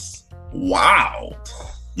just wild.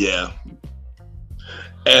 Yeah.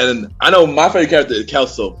 And I know my favorite character is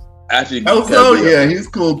Kelso. Actually, he's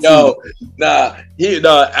cool too.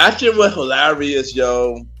 Ashton was hilarious,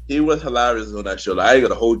 yo. He was hilarious on that show. Like, I ain't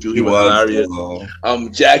gonna hold you. He was hilarious.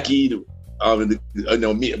 Jackie,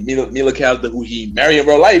 Mila character who he married in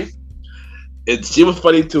real life, and she was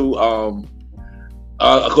funny too. Of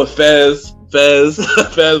course, Fez was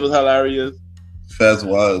hilarious. Fez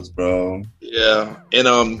was, bro. Yeah, and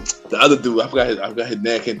the other dude, I forgot his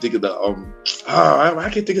name. I can't think of the I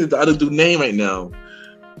can't think of the other dude's name right now.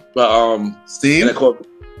 But Steve.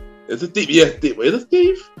 Is it Steve? Yeah, Steve. Is it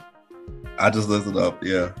Steve? I just listened up.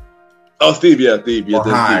 Yeah. Oh, Steve. Yeah, Steve. Yeah,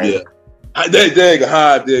 Steve. Yeah. There you go.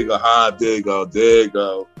 Hive. There you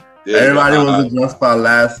go. Everybody was addressed by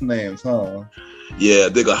last names, huh? Yeah,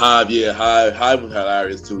 there you go. Hive. Yeah, Hive was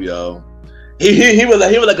hilarious too, yo. He was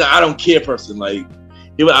like an I don't care person. Like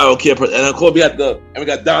he was an I don't care person. And of course we got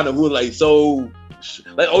Donna who was like so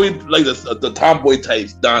like always like the tomboy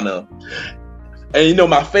types, Donna. And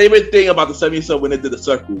my favorite thing about the 70s show when they did the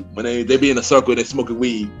circle, when they be in a circle and they smoking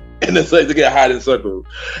weed and it's like they get high in the circle.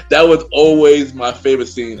 That was always my favorite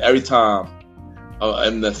scene every time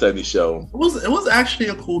in the 70s show. It was actually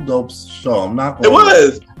a cool, dope show. I'm not. It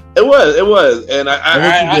was, and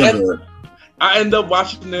I ended up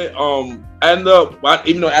watching it. I ended up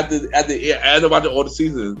even though after I ended up watching all the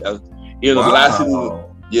seasons. The last season.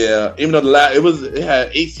 Yeah, even though it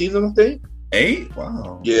had 8 seasons, I think. 8?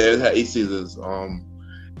 Wow. Yeah, it had 8 seasons.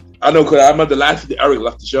 I know because I remember the last season Eric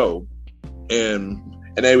left the show, and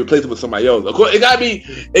they replaced it with somebody else. Of course, it gotta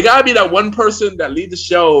be that one person that leaves the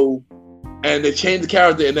show, and they change the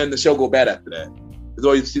character, and then the show go bad after that. It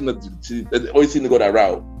always seemed to go that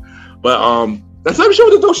route. But that same show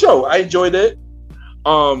was a dope show. I enjoyed it.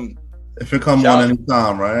 If it comes on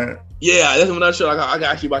anytime, right? Yeah, that's another show I can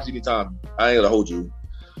actually watch anytime. I ain't gonna hold you.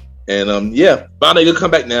 And Vanna, you can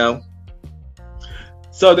come back now.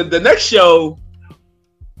 So the next show,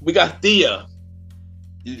 we got Thea.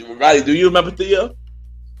 Roddy, do you remember Thea?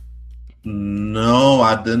 No,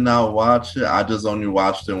 I did not watch it. I just only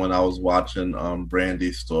watched it when I was watching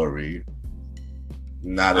Brandy's story.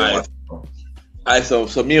 All right, so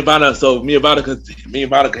me and Vanna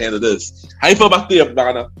can handle this. How you feel about Thea,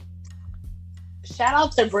 Vanna? Shout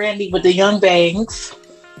out to Brandy with the young bangs.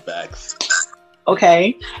 Facts.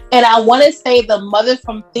 Okay, and I want to say the mother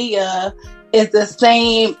from Thea is the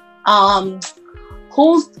same.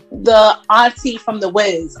 Who's the auntie from The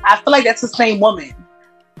Wiz? I feel like that's the same woman.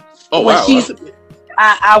 Oh wow!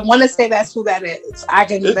 I want to say that's who that is. I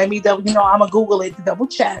can I'm gonna Google it to double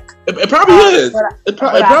check. It probably is. It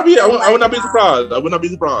probably. I would not be surprised. I would not be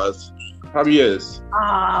surprised. Probably is.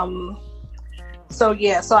 So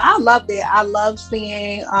I loved it. I love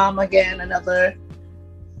seeing again another.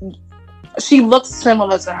 She looks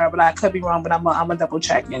similar to her, but I could be wrong. But I'm gonna double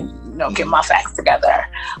check and get my facts together.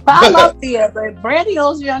 But I love Thea. But Brandy,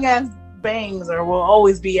 those young ass bangs will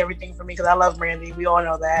always be everything for me because I love Brandy. We all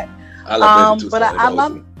know that. I love Brandy too. But I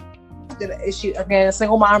love the issue again.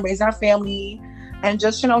 Single mom raising her family and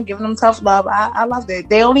just giving them tough love. I loved it.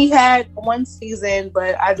 They only had 1 season,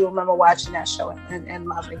 but I do remember watching that show and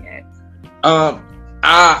loving it.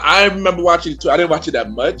 I remember watching it too. I didn't watch it that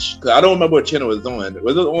much because I don't remember what channel it was on.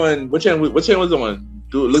 Was it on what channel? What channel was it on?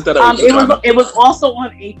 Look that up. It was also on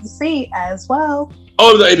ABC as well.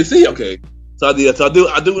 Oh, it was on ABC. Okay, so I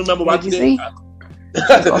do remember watching it.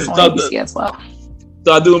 It was also on ABC as well.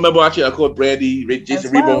 So I do remember watching. I called Brandy,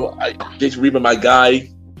 Jason Reba, my guy.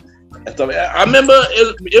 And stuff. I remember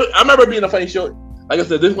it being a funny show. Like I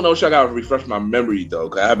said, this one I gotta refresh my memory though,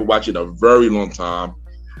 because I haven't watched it in a very long time.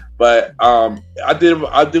 But I did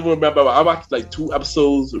remember I watched like 2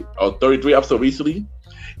 episodes or 33 episodes recently,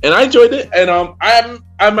 and I enjoyed it. And I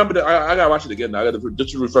remember that I gotta watch it again. I gotta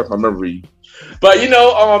just refresh my memory. But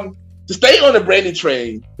to stay on the Brandy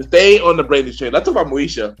train. Let's talk about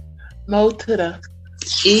Moesha. Mo to the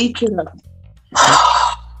E to the.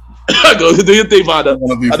 Go do your thing, Vanna. I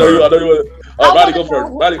know you want. Roddy, go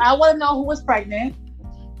first. I want to know who was pregnant.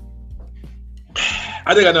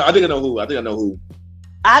 I think I know who.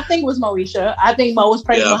 I think it was Moesha. I think Mo was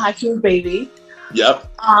pregnant with Hakeem's baby. Yep.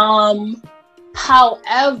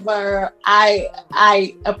 However,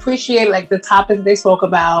 I appreciate like the topics they spoke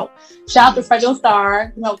about. Shout out to Fredro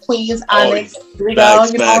Starr, Queens, Onyx.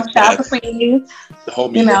 Shout out to Queens. The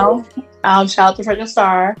whole shout out to Fredro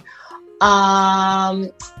Starr.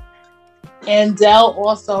 And Dell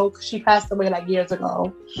also, she passed away like years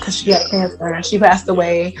ago because she had cancer and she passed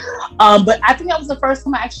away. But I think that was the first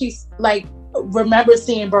time I actually like remember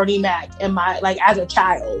seeing Bernie Mac in my as a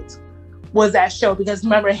child. Was that show, because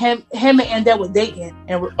remember him and Dell were dating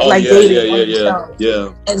and dating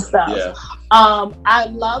and stuff. Yeah. I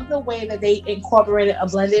love the way that they incorporated a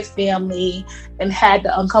blended family and had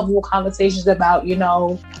the uncomfortable conversations about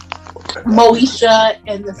Moesha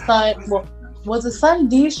and the son. Well, was the son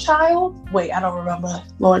Dee's child? Wait, I don't remember.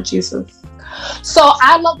 Lord Jesus. So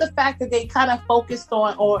I love the fact that they kind of focused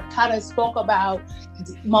on or kind of spoke about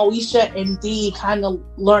Moesha and Dee kind of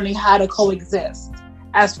learning how to coexist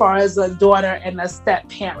as far as a daughter and a step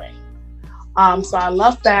parent. So I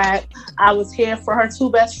love that. I was here for her 2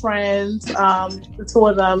 best friends, the 2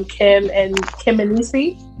 of them, Kim and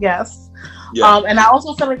Nisi. Yes. Yeah. And I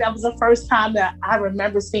also feel like that was the first time that I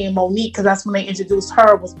remember seeing Monique, because that's when they introduced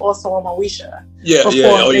her, was also on Moesha. Yeah.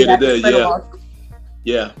 They did.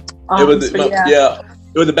 Yeah. It was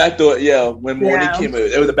the backdoor. Yeah, when Monique came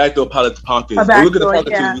in, it was the backdoor pilot to Parker. Look at the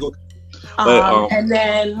Parker too. And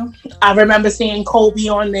then I remember seeing Kobe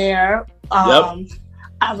on there. I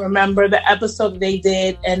remember the episode that they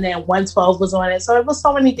did, and then 112 was on it. So it was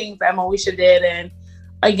so many things that Moesha did, and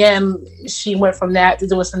again, she went from that to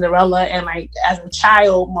do a Cinderella. And like as a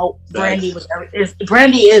child, Brandy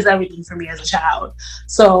is everything for me as a child.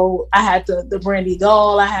 So I had the Brandy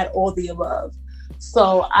doll. I had all the above.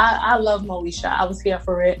 So I love Moesha. I was here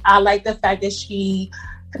for it. I like the fact that she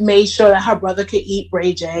made sure that her brother could eat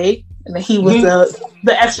Ray J. And that he was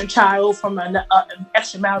the extra child from an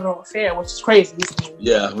extramarital affair, which is crazy.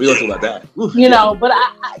 Yeah, we don't talk about that.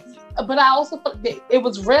 But I also thought it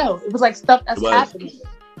was real. It was like stuff that's happening.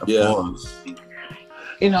 Yeah.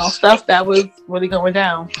 Stuff that was really going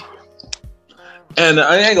down. And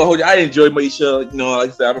I ain't gonna hold you. I enjoy Moesha. Like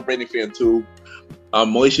I said, I'm a Brandy fan too.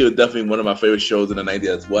 Moesha was definitely one of my favorite shows in the 90s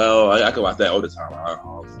as well. I can watch that all the time,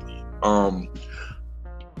 honestly.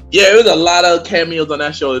 Yeah, there was a lot of cameos on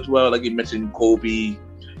that show as well. Like you mentioned Kobe,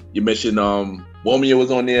 you mentioned Womia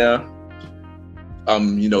was on there.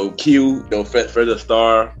 Q, Fred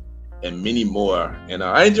Star, and many more. And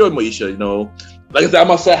I enjoyed Moesha. Like I said, I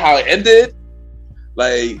must say how it ended.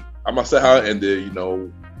 That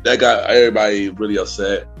got everybody really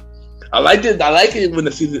upset. I liked it when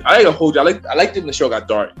the season. I ain't gonna hold you. I liked it when the show got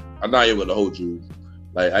dark. I'm not even gonna hold you.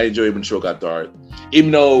 Like I enjoyed when the show got dark,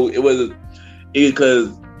 even though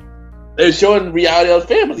because they were showing reality of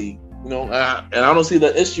family, and I don't see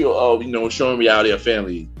the issue of showing reality of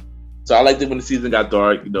family. So I liked it when the season got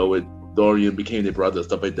dark, with Dorian became their brother,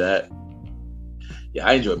 stuff like that. Yeah,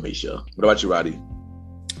 I enjoyed Moesha. What about you, Roddy?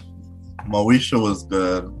 Moesha was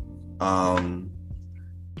good.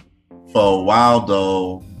 For a while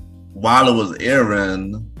though, while it was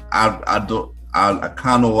airing, I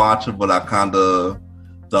kind of watched it, but I kind of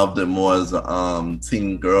dubbed it more as a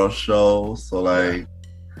teen girl show. So like,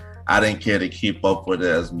 I didn't care to keep up with it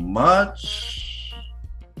as much.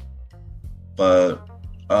 But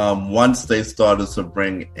once they started to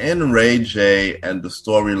bring in Ray J and the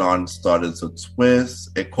storyline started to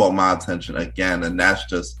twist, it caught my attention again, and that's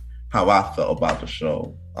just how I felt about the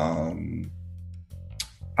show.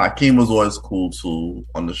 Hakeem was always cool too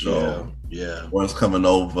on the show. Yeah. Always coming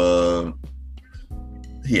over.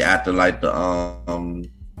 He acted like the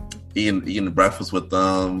eating the breakfast with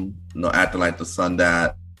them, acting like the son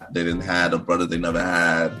that they didn't have, a brother they never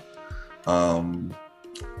had.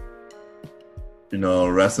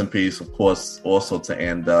 Rest in peace, of course, also to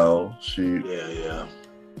Andel.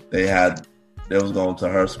 They was going to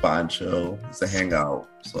her spot and chill. It's a hangout.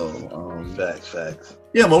 So facts.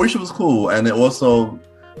 Yeah, Moesha was cool, and it also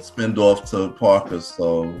spinned off to Parker.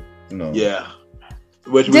 So yeah.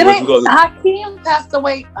 Hakeem passed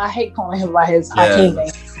away? I hate calling him by his Hakeem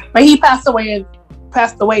name, but he passed away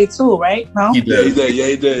too, right? No, he did. Yeah,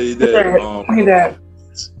 he did. He did.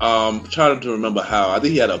 Trying to remember how. I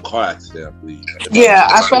think he had a car accident, I believe. Yeah,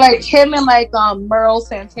 I feel like him and like Merle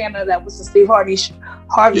Santana, that was the Steve Harvey show.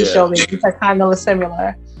 It's like kind of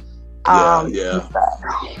similar.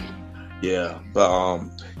 Yeah. But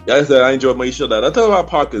like I said, I enjoyed my show. That I talk about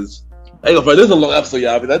Parkers. Hey, but this is a long episode,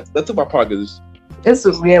 y'all. I mean, that's about Parkers. This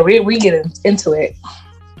is we get into it.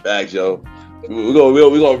 Thanks, yo. We're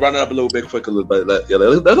gonna run it up a little bit quicker, but let's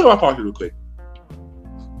talk about Parkers real quick.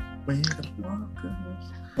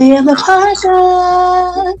 We are the Parkers.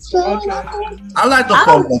 I like the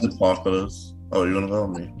folk of the Parkers. Oh, you wanna go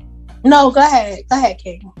with me? No, go ahead,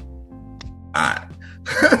 King. Alright.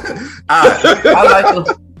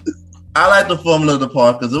 I like the formula of the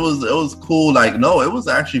Parkers. It was cool. Like, no, it was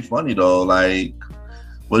actually funny though. Like,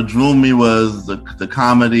 what drew me was the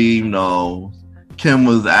comedy. You know, Kim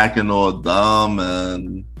was acting all dumb,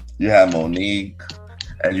 and you had Monique,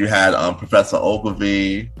 and you had Professor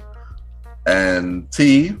Ogilvy and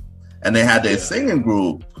T, and they had their singing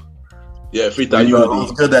group. Yeah, Freestyle Unity. It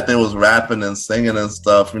was good that they was rapping and singing and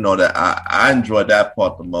stuff. You know, that I enjoyed that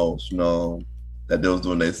part the most. You know, that they was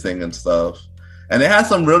doing their singing stuff. And they had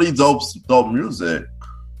some really dope music.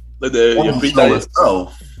 Like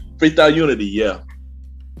Freestyle Unity, yeah.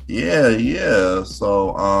 Yeah.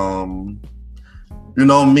 So, you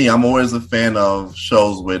know me, I'm always a fan of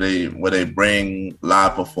shows where they bring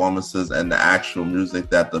live performances and the actual music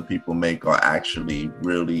that the people make are actually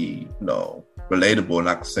really, you know, relatable and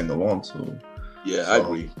I can sing along to. Yeah, so, I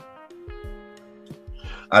agree.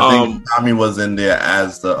 I think Tommy was in there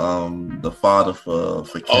as the father for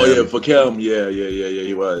Kim. Oh yeah, for Kim. Yeah,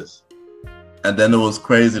 he was. And then it was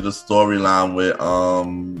crazy the storyline with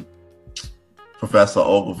Professor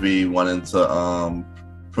Ogilvy wanting to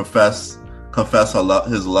confess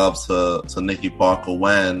his love to Nikki Parker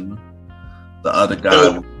when the other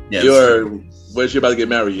guy when she about to get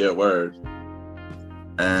married. Yeah, word.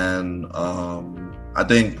 And I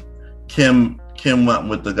think Kim went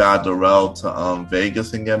with the guy Darrell to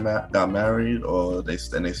Vegas and got married, or they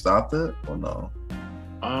stopped it, or no?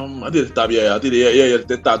 I did stop. Yeah, I did. Yeah.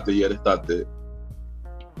 They stopped it. Yeah, they stopped it.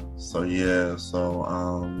 So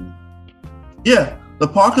the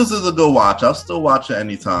Parkers is a good watch. I'll still watch it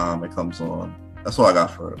anytime it comes on. That's all I got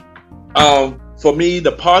for it. For me,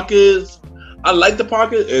 the Parkers, I like the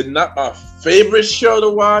Parkers. It's not my favorite show to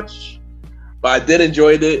watch, but I did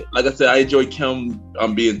enjoy it. Like I said, I enjoyed Kim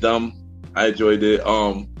being dumb. I enjoyed it.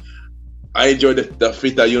 I enjoyed the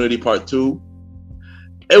Freestyle Unity Part 2.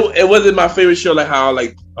 It wasn't my favorite show like how I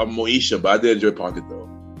like Moesha, but I did enjoy Parker though.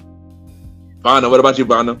 Vanna, what about you,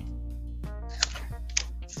 Vanna?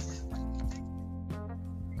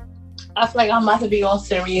 I feel like I'm about to be all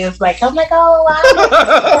serious. Like I'm like, oh wow.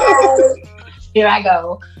 Here I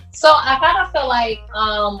go. So I kind of feel like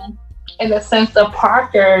in the sense of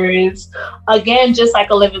Parkers, again, just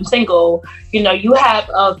like a living single, you know, you have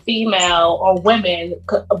a female or women,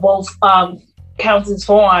 both counts as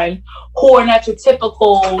one, who are not your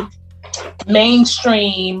typical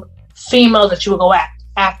mainstream females that you would go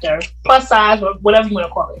after, plus size or whatever you want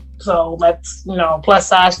to call it. So let's, you know, plus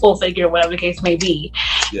size, full figure, whatever the case may be.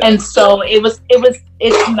 Yeah. And so it's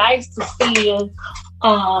nice to see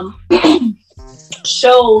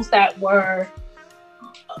shows that were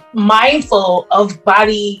mindful of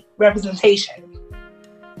body representation.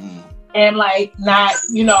 And like not,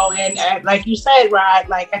 you know, and like you said, Rod,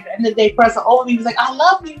 like at the end of the day, person over me was like, I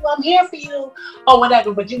love you, I'm here for you, or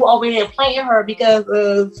whatever. But you were over here playing her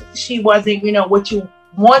because she wasn't, you know, what you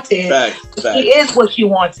wanted. Fact. She is what you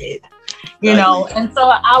wanted, you know. And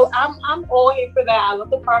so I'm all here for that. I love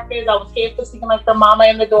the Parkers. I was here for seeing like the mama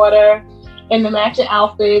and the daughter in the matching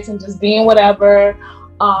outfits and just being whatever.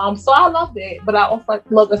 So I loved it, but I also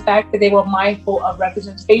love the fact that they were mindful of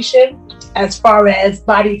representation as far as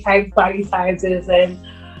body types, body sizes, and,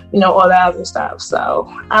 you know, all that other stuff. So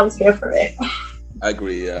I was here for it. I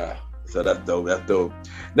agree, yeah. So that's dope.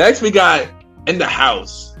 Next we got In the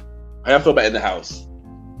House. How y'all feel about In the House?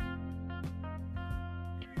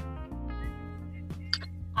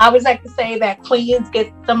 I would like to say that Queens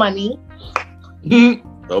gets the money.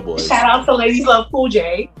 Oh boy. Shout out to Ladies Love Cool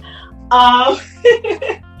J.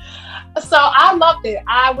 So I loved it.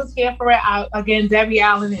 I was here for it. Again, Debbie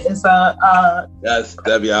Allen is yes,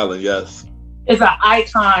 Debbie Allen, yes, is an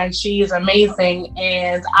icon. She is amazing,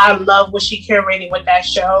 and I love what she curated with that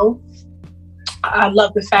show. I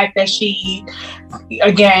love the fact that she,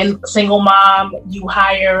 again, single mom. You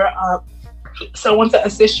hire someone to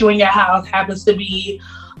assist you in your house. Happens to be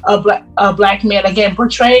a black man. Again,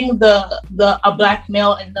 portraying a black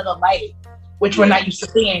male in another light, which we're not used to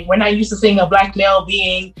seeing. We're not used to seeing a black male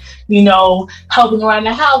being, you know, helping around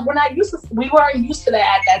the house. We weren't used to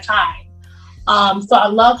that at that time. So I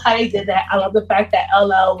love how they did that. I love the fact that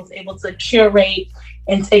LL was able to curate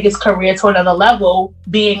and take his career to another level,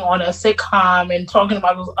 being on a sitcom and talking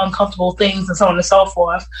about those uncomfortable things and so on and so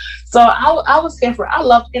forth. So I was here for it. I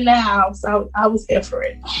loved In the House. I was here for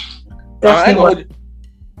it.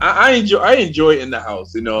 I enjoy In the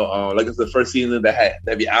House. You know, like it's the first season that had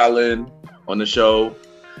Debbie Allen on the show,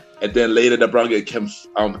 and then later they brought in Kim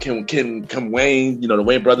Wayne, you know, the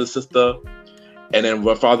Wayne brothers' sister, and then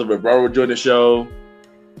her father Rivera joined the show,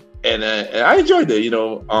 and I enjoyed it. You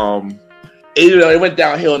know, it went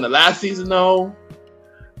downhill in the last season though,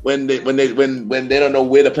 when they don't know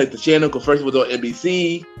where to place the channel. Because first it was on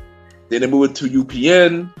NBC, then they moved to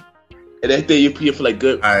UPN, and they stayed UPN for like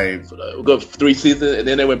good 3 seasons, and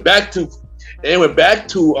then they went back to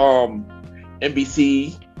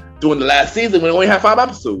NBC during the last season when it only had 5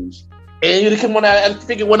 episodes, and you came on at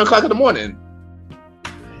freaking 1:00 in the morning.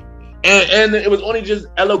 And it was only just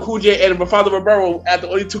LL Cool J and my father Roberto at the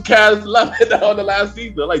only 2 cats left on the last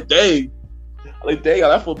season. I'm like, dang,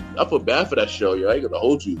 I feel bad for that show. Yo, I ain't gonna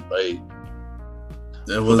hold you. Like,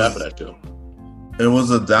 it was bad for that show. It was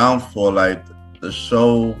a downfall. Like, the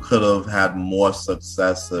show could have had more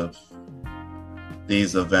success if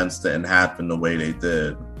these events didn't happen the way they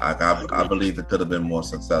did. Like, I believe it could have been more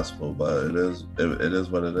successful, but it is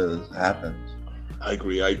what it is. It happens. I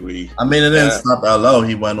agree. I mean, it didn't stop LO.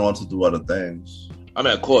 He went on to do other things. I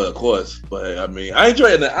mean, of course. But I mean, I enjoy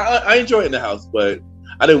it. I enjoy it In the House, but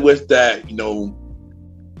I didn't wish that, you know,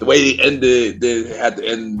 the way they ended, they had to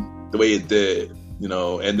end the way it did, you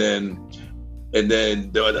know, and then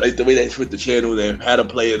the way they switched the channel, they had to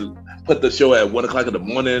put the show at 1:00 in the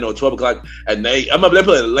morning or 12:00 at night. I remember they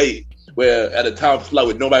put it late, where at a time slot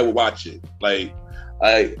where nobody would watch it. Like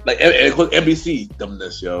NBC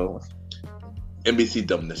dumbness, yo. NBC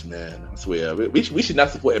dumbness, man. I swear. We should not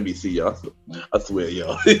support NBC, yo. I swear,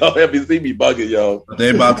 yo. NBC be bugging, yo. They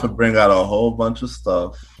about to bring out a whole bunch of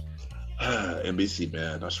stuff. NBC,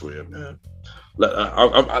 man. I swear, man.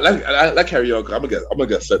 Like carry on. I'm gonna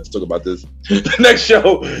get set to talk about this. Next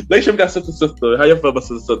show we got Sister. How you feel about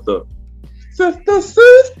Sister?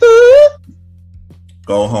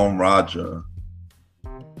 Go Home, Roger.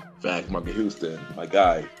 Fact, Mark Houston, my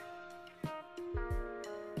guy.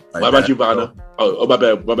 What about you, Vanna? Oh, my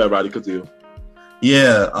bad, Roddy. Continue.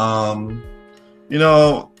 Yeah, you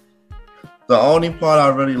know, the only part I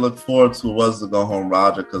really looked forward to was the Go Home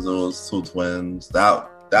Roger because it was 2 twins. That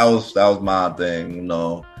was my thing, you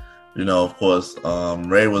know. Of course,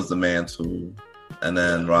 Ray was the man too, and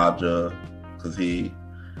then Roger, because he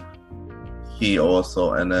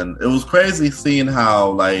also, and then it was crazy seeing how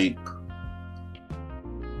like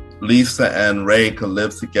Lisa and Ray could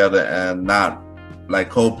live together and not like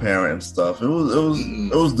co-parent and stuff. It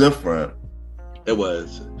was different. It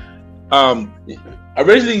was.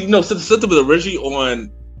 Originally, you know, Sister was originally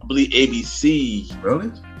on, I believe, ABC.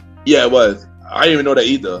 Really? Yeah, it was. I didn't even know that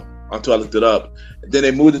either until I looked it up. And then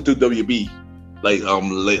they moved it to WB, like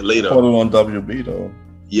later. Put it on WB though.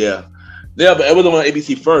 Yeah, but it was on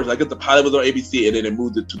ABC first. I guess the pilot was on ABC, and then they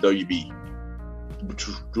moved it to WB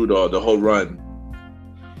through the whole run.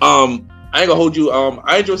 I ain't gonna hold you.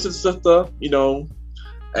 I enjoyed Sister. You know,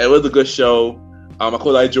 it was a good show. Of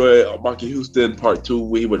course, I enjoyed Marky Houston Part 2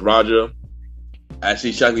 where he was Roger.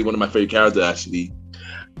 Actually, shockingly, one of my favorite characters. Actually,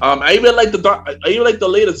 I even like the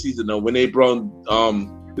later season though when they brought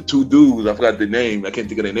the 2 dudes. I forgot their name. I can't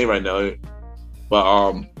think of their name right now. But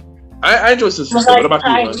I enjoyed Sister. Like what about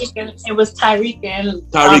you? It was Tyreek and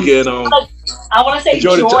I want to say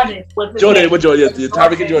Jordan. Jordan, yeah,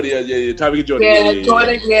 Tyreek and Jordan, yeah, Tyreek and Jordan. Yeah,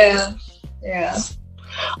 Jordan, yeah.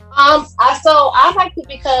 So I liked it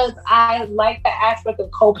because I like the aspect of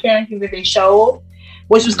co-parenting that they showed,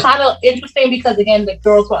 which was kind of interesting because again the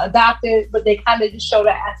girls were adopted, but they kind of just showed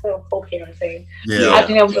that aspect of co-parenting. Yeah, I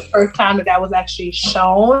think that was the first time that was actually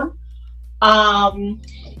shown.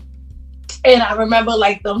 And I remember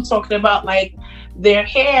like them talking about like their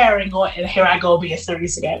hair and going, and here I go being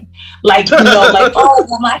serious again. Like, you know, like, oh,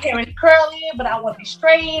 well, my hair is curly, but I want it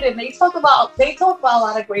straight. And they talk about a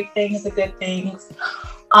lot of great things and good things.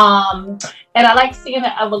 And I like seeing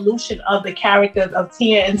the evolution of the characters of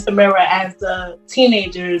Tia and Samira as the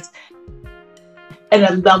teenagers and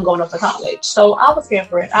then them going up to college. So I was here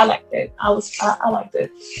for it. I liked it. I liked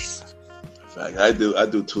it. Fact, I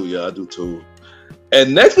do too. Yeah, I do too.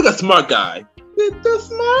 And next we got Smart Guy. The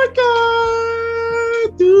Smart Guy.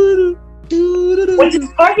 Which is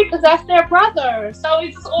perfect because that's their brother. So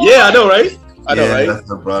it's all yeah, I know, right? Right? That's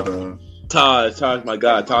their brother. Taj, my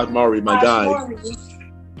guy. Taj Murray, my guy.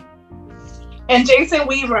 And Jason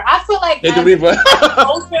Weaver. I feel like Jason Weaver.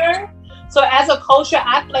 Closer. So as a culture,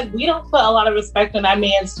 I feel like we don't put a lot of respect on that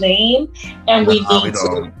man's name, and we need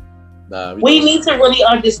to. We need to really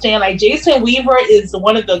understand. Like Jason Weaver is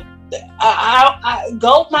one of the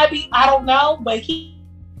GOAT might be. I don't know, but he.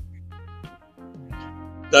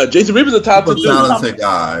 Jason Weaver's a top super talented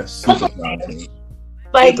guy. Super talented.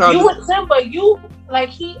 Like you would think, but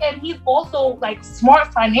he's also like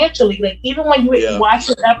smart financially. Like even when you watch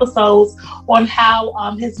his episodes on how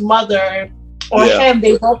his mother or him,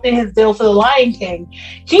 they both did his deal for the Lion King.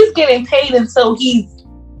 He's getting paid until he's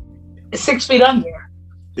 6 feet under.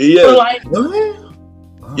 Yeah.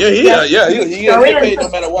 He get paid no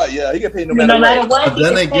matter what. Yeah, he get paid no matter what. But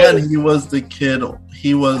then again, he was the kid.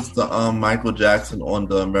 He was the Michael Jackson on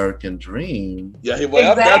the American Dream. Yeah, he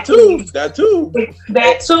was that too. That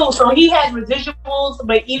too. So he had residuals.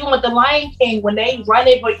 But even with the Lion King, when they run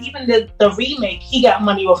it, but even the remake, he got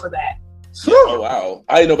money off of that. Oh wow!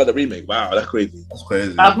 I didn't know about the remake. Wow, that's crazy. That's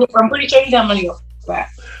crazy. I'm pretty sure he got money off of that.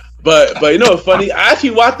 But you know what's funny? I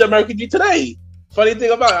actually watched the American Dream today. Funny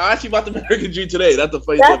thing about it, I actually watched the American Dream today. That's the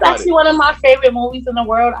funny thing about it. That's actually one of my favorite movies in the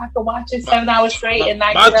world. I could watch it 7 hours straight and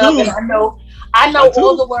not get up. And I know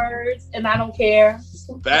all the words, and I don't care.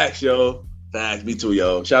 Facts, yo. Facts. Me too,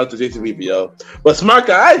 yo. Shout out to Jason Weaver, yo. But Smart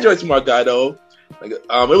Guy, I enjoyed Smart Guy though. Like, it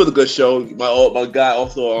was a good show. My guy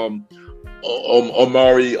also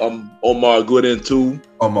Omar Gooden too.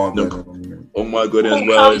 Omar Gooden as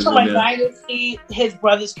well. Comes from a dynasty. His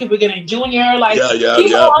brothers Cuba Gooding Jr. Like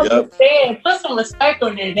people understand. Put some respect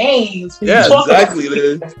on their names. Yeah, exactly.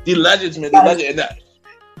 The legends, man. The legend.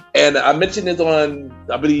 And I mentioned this on,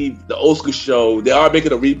 I believe, the Old School show. They are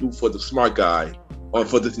making a reboot for the Smart Guy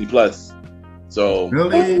for Disney Plus. So,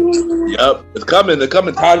 really? Yep, it's coming. They're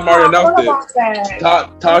coming. Taj Mario announced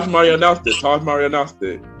it. Taj Mario announced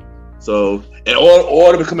it. So, and all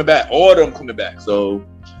of them coming back. So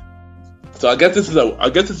I guess this is a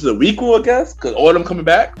requel. I guess because all of them coming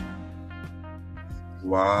back.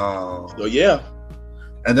 Wow. So yeah.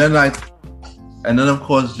 And then of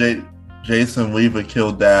course Jason Weaver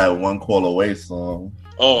killed that One Call Away song.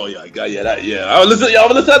 Oh yeah, I was listening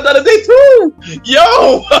to that the other day too.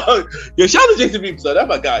 Yo, shout out to Jason Weaver, son. That's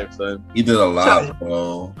my guy, son. He did a lot,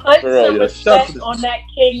 bro. Put some respect on that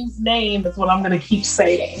king's name is what I'm gonna keep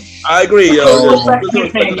saying. I agree, yo.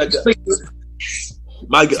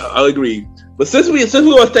 I agree. But since we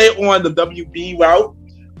want to stay on the WB route,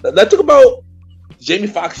 let's talk about Jamie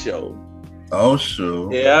Foxx show. Oh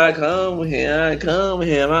sure. Here I come.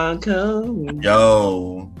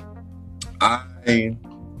 Yo,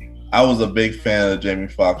 I was a big fan of Jamie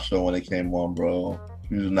Foxx show when it came on, bro.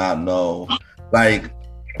 You do not know. Like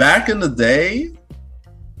back in the day,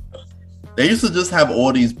 they used to just have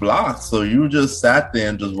all these blocks, so you just sat there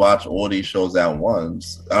and just watched all these shows at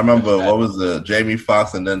once. I remember what was it? Jamie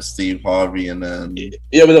Foxx and then Steve Harvey, and then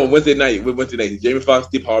but on Wednesday night, Jamie Foxx,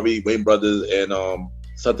 Steve Harvey, Wayne Brothers, and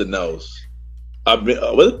something else.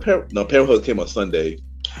 Parenthood came on Sunday,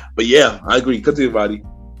 but yeah, I agree. Continue, everybody.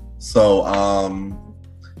 So,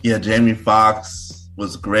 Jamie Foxx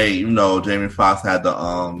was great. You know, Jamie Foxx had the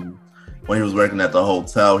when he was working at the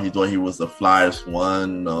hotel, he thought he was the flyest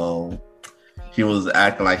one. He was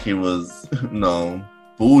acting like he was,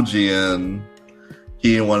 bougie, and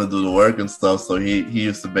he didn't want to do the work and stuff. So he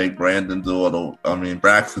used to make Braxton do all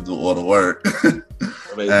the work. And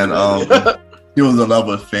he was in love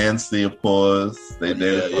with Fancy, of course. They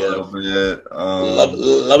did a little bit.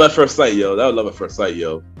 Love at first sight, yo. That was love at first sight,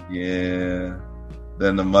 yo. Yeah.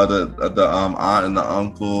 Then the mother, the aunt and the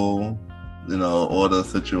uncle, all the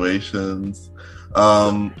situations.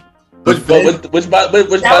 Which by the way,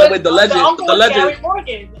 the legend. Gary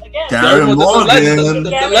Morgan. The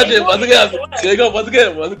legend. Once again,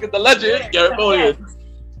 the legend, Gary Morgan.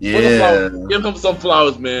 Yeah. Give him some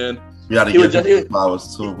flowers, man. We gotta give him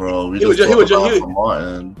flowers too, bro. He was just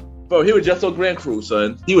on Grand Crew,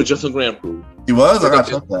 son. He was just on Grand Crew. He was? I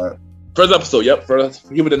gotta check that. First episode, yep.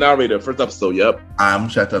 He was the narrator. First episode, yep. I'm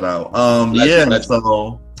gonna check that out.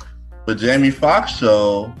 So the Jamie Foxx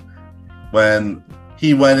show, when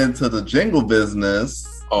he went into the jingle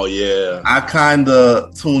business, oh yeah, I kind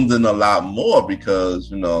of tuned in a lot more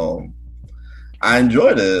because I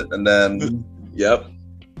enjoyed it. And then yep,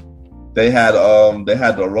 they had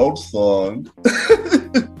the Roach song.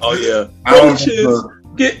 Oh yeah, Roaches,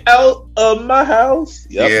 get out of my house.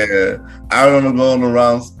 Yep. Yeah, I remember going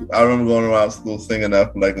around school singing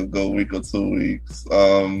that for like a good week or 2 weeks.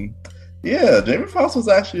 Jamie Foxx was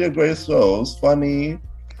actually a great show. It was funny.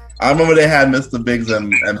 I remember they had Mr. Biggs and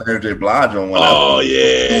Mary J. Blige on one. Oh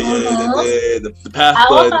yeah, the past. I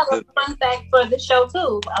also have a fun fact for the show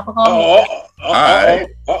too. All right.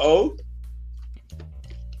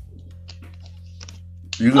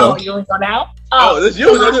 You go. Oh, you want to go now? That's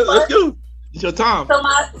you. Let's go. It's your time. So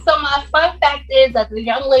my fun fact is that the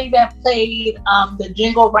young lady that played the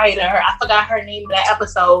jingle writer, I forgot her name in the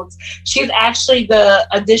episodes. She's actually the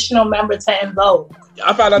additional member to En Vogue.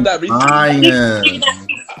 I found out that recently.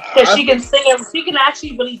 She can sing it. She can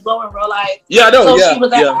actually really blow in real life. Yeah, I know. So yeah, she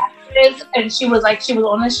was an actress, and she was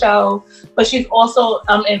on the show, but she's also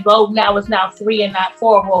En Vogue now. It's now 3 and not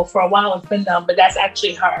 4. Well, for a while it's been done, but that's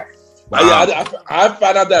actually her. Wow. I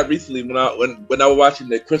found out that recently when I was watching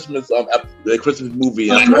the Christmas movie,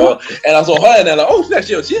 and I saw her, and I'm like, oh,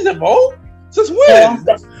 she's En Vogue? Since when? Yeah,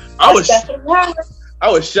 I was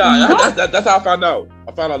shocked. That's how I found out.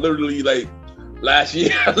 I found out literally like last year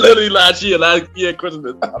Christmas.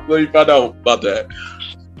 I literally found out about that.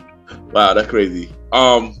 Wow, that's crazy.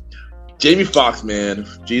 Jamie Foxx, man,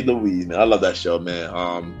 G. Louise, man, I love that show,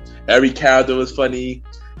 man. Every character was funny.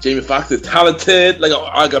 Jamie Foxx is talented. Like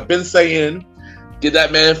I've been saying, get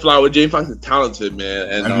that man flower. Jamie Foxx is talented, man.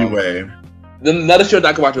 And anyway, another show that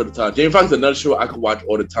I can watch all the time. Jamie Foxx is another show I can watch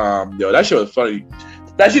all the time. Yo, that show is funny.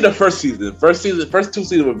 Especially the first season. First 2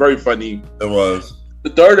 seasons were very funny. It was. The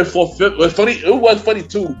third and fourth, fifth was funny. It was funny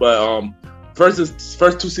too, but first 2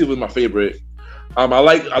 seasons was my favorite. I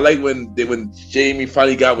like when Jamie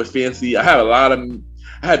finally got with Fancy. I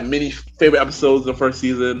had many favorite episodes in the first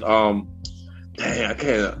season. I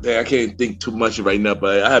can't think too much right now,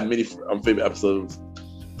 but I have many favorite episodes.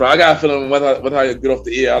 But I got a feeling when I get off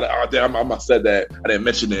the air, I must have said that. I didn't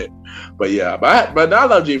mention it, but yeah. But now I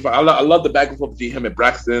love Jamie Foxx. I love the back and forth between him and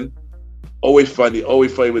Braxton. Always funny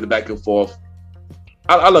with the back and forth.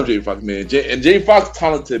 I love Jamie Foxx, man. And Jamie Foxx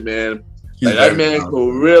talented, man. Like, that man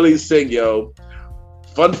could really sing, yo.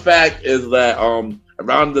 Fun fact is that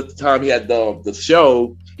around the time he had the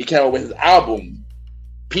show, he came out with his album,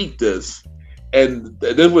 Peak This. And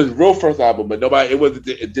this was his real first album, but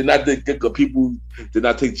it did not think people did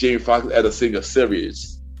not take Jamie Foxx as a singer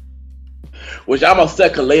serious. Which I'm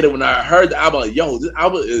upset because later when I heard the album, like, yo, this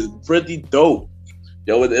album is pretty dope.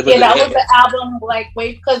 Yo, that was the album, like,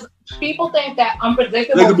 wait, because people think that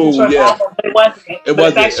Unpredictable was the album, but it wasn't.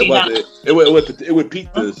 It was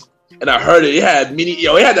Peak This. And I heard it had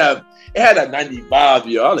that 90 vibe,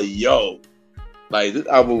 yo. I was like, yo. Like, this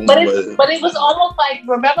album but it was almost like,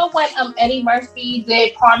 remember when Eddie Murphy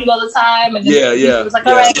did Party All the Time? And it was like,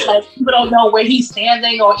 all right, like, people don't know where he's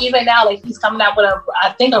standing, or even now, like, he's coming out with a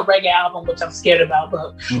reggae album, which I'm scared about,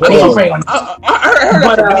 but I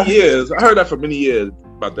heard that for many years. I heard that for many years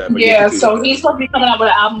about that. But so he's supposed to be coming out with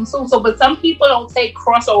an album soon. So, but some people don't take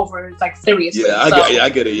crossovers like seriously. Yeah, I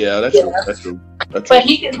get it. Yeah, that's true. But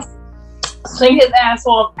he can sing his ass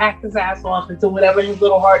off, act his ass off, and do whatever his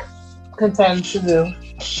little heart contends to do.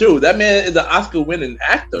 Shoot, that man is an Oscar-winning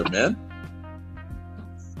actor, man.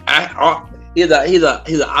 He's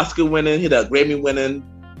an Oscar-winning, he's a Grammy-winning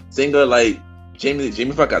singer. Like Jamie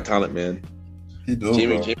Foxx got talent, man.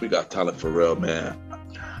 Jamie got talent for real, man.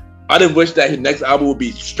 I didn't wish that his next album would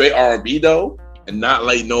be straight R&B though, and not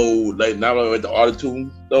like not like the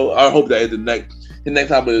auto-tune though. I hope that his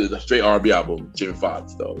next album is a straight R&B album, Jamie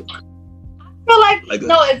Foxx though. I feel like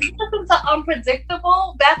no, if you listen to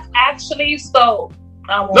Unpredictable, that's actually so.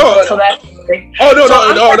 No, of course,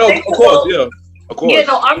 yeah. Of course. Yeah,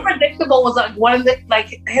 no, Unpredictable was like one of the,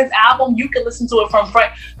 like, his album, you could listen to it from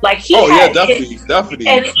front. Like, he definitely.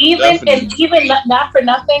 And even not for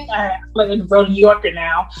nothing, I'm like a real New Yorker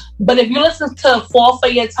now, but if you listen to Fall for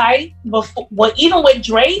Your Type, even with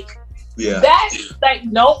Drake, that's like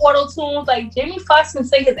no auto tunes. Like, Jamie Foxx can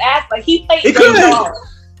sing his ass, like he played He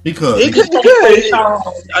could. He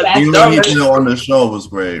on the show was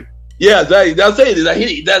great. Yeah, that's saying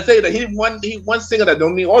that he one singer that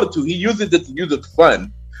don't need auto-tune. He uses it to use it for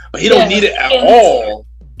fun, but he don't need it at all.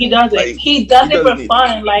 He does it. Like, he does it for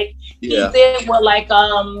fun. Like he did with like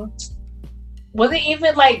was it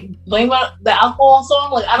even like Blame the Alcohol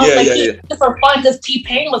song? Like I don't think he did it for fun because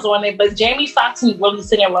T-Pain was on it, but Jamie Foxx can really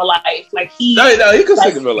sing in real life. Like he could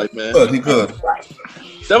sing in real life, man. He could.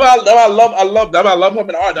 That's why I love him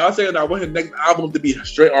in art. I was saying I want his next album to be a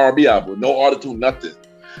straight R&B album, no auto-tune, nothing.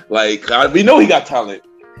 Like we know he got talent.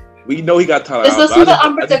 Just listen to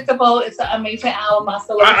Unpredictable. It's an amazing album. I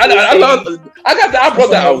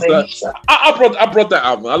brought that album. Son. I brought that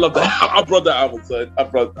album. I love that. I brought that album, son. I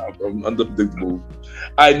brought that album. Unpredictable.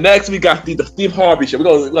 All right, next we got the Steve Harvey show.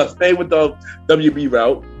 We're gonna stay with the WB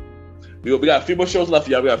route. We got a few more shows left,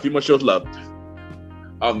 y'all. The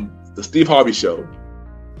Steve Harvey show.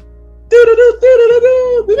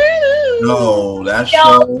 No, that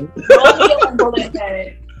show.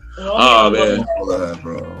 Oh man,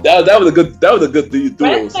 that was a good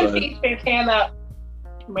duo, son.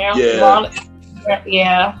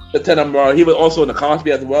 Yeah. Lieutenant Murray. He was also in the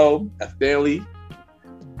Cosby as well as Stanley.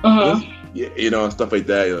 Yeah, you know, stuff like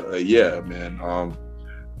that. Yeah, man.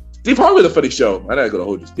 Steve Harvey was a funny show. I'm not gonna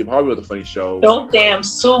hold you. Steve Harvey was a funny show. Those damn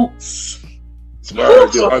suits. Smart.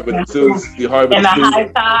 Steve Harvey with the suits. Steve Harvey and with the high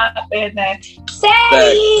top and that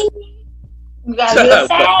Sadie. You gotta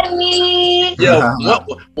be Sadie. Yeah.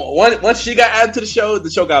 Once she got added to the show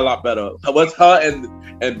got a lot better. Once her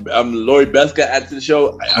and Lori Beth got added to the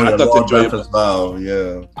show, I thought to enjoy it as well.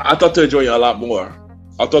 Yeah. I thought to enjoy it a lot more.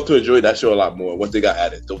 I thought to enjoy that show a lot more once they got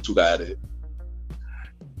added. Those two got added.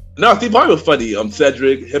 No, Steve Harvey was funny.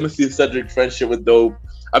 Cedric, him and Cedric friendship was dope.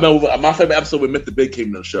 I remember my favorite episode with Mr. Big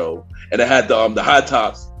Kingdom show, and it had the high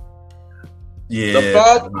tops. Yeah. The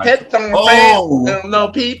fuck hits on face. No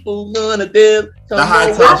people gonna do. The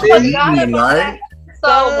high tops were evening, right?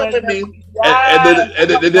 And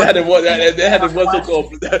then they had it one. They had it one so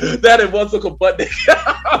called. They had it one so called butt.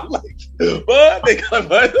 I'm like, what? They got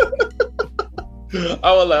butt.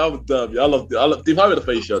 I was like, I was dumb. I love Steve Harvey the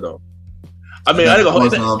face show though. I mean, I didn't go.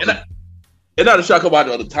 It's not a show I come about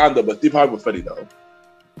all the time though, but Steve Harvey was funny though.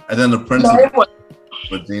 And then the Prince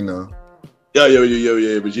Regina. Yeah,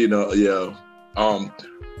 Regina. Yeah.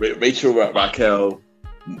 Rachel Raquel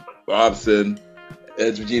Robson.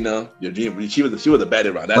 As Regina. She was a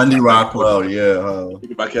baddie around that. Wendy Rockwell. Yeah.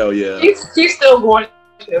 Raquel. Yeah. She's still gorgeous.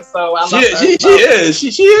 So I love her. She is. She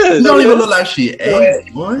is. She don't even look like she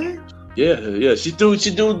aged, boy. Yeah. She do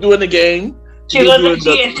doing the game. She's on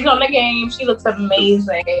the game. She looks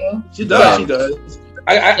amazing. She does.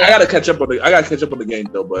 I gotta catch up on the game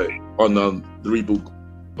though, but on the reboot.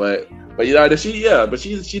 But you know she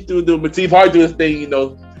do. But Steve Harvey do his thing, you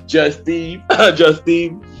know. Just Steve,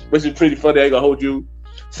 which is pretty funny. I ain't gonna hold you.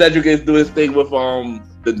 Cedric is doing his thing with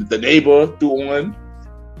the neighbor through on.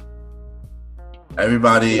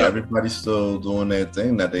 Everybody's still doing their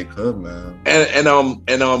thing that they could, man. And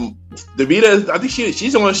Davida, I think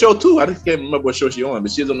she's on the show too. I just can't remember what show she's on,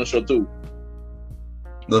 but she's on the show too.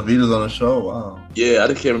 Davita's on the show. Wow. Yeah, I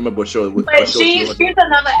just can't remember what show. But she's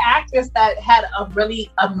another actress that had a really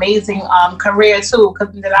amazing career too.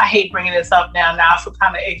 Because I hate bringing this up now. Now I feel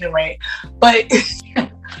kind of ignorant. But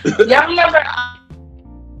y'all remember?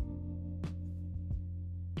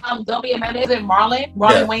 Don't be a man. Is it Marlon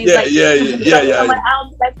Wayne's? Yeah.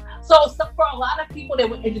 So for a lot of people, they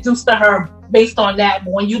were introduced to her based on that.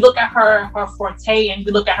 But when you look at her forte and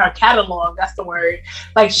you look at her catalog, that's the word.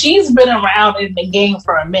 Like she's been around in the game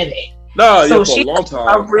for a minute. No, so she's a long time.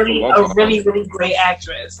 A really great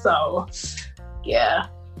actress. So yeah.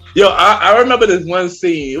 Yo, I remember this one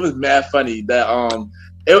scene. It was mad funny that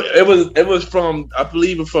it was from, I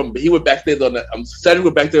believe it from, he was back there on the Cedric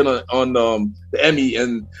was back there on the Emmy,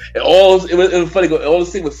 and it was funny. All the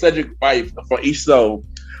scene with Cedric wife for each show,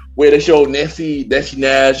 where they showed Nancy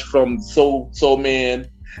Nash from Soul Man,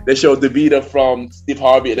 they showed Davida from Steve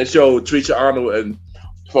Harvey, and they showed Trisha Arnold and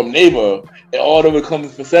from Neighbor, and all of it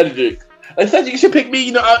comes from Cedric. Like, Cedric, you should pick me.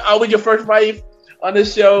 You know, I was your first wife on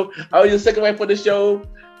this show. I was your second wife on the show,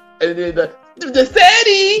 and then the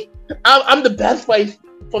Sadie, I'm the best wife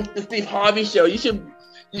from the Steve Harvey show. You should.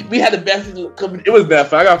 We had the best. It was mad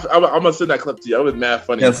funny. I'm gonna send that clip to you. It was mad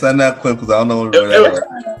funny. Yeah, send that clip because I don't know what it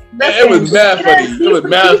was mad funny. It was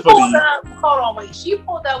mad funny. Hold on, wait. She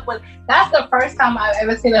pulled up with. That's the first time I've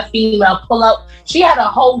ever seen a female pull up. She had a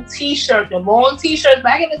whole T-shirt, the long T-shirt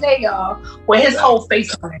back in the day, y'all, with his whole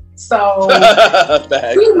face on it. So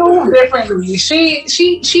she moved differently.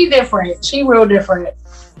 She different. She real different.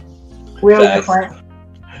 Real different.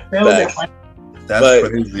 That's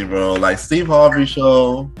crazy, bro. Like Steve Harvey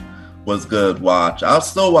show was good. Watch. I'll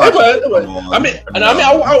still watch it. I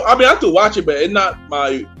still watch it, but it's not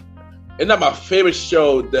my favorite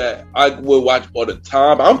show that I will watch all the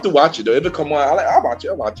time. I'll still watch it though. If it come on, I'll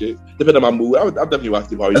watch it. Depending on my mood, I'll definitely watch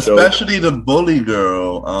Steve Harvey show. Especially the bully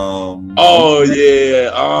girl. Oh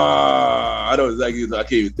yeah. I know exactly. I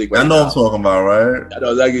can't even think. I know what I'm talking about, right? I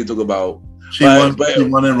know exactly what you're talking about. She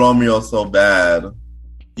wanted Romeo so bad.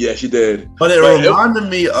 Yeah, she did. But it reminded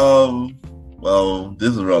me of, well,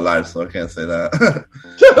 this is real life, so I can't say that.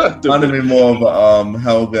 It reminded me more of a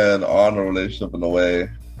Helga and Arnold relationship in a way.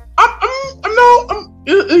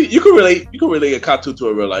 You can relate. You can relate a cartoon to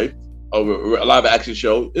a real life, a live action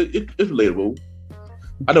show. It's relatable.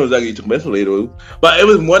 I know exactly what you're talking about. It's relatable. But it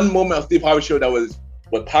was one moment of Steve Harvey show that was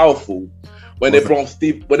powerful when they brought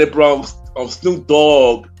Snoop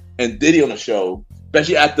Dogg and Diddy on the show,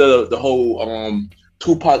 especially after the whole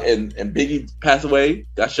Tupac and Biggie passed away,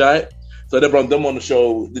 got shot. So they brought them on the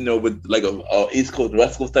show, you know, with like a East Coast,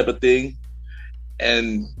 West Coast type of thing.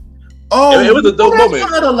 And it was a dope moment. They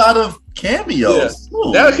had a lot of cameos.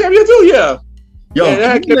 Yeah. They had a cameo too, yeah.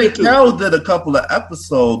 Kenan and Kel did a couple of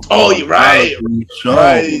episodes. Oh, you're right.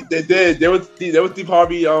 Right, they did. There was Steve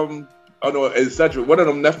Harvey. Etc. One of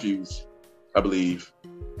them nephews, I believe.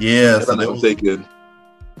 Yeah, if I'm not mistaken.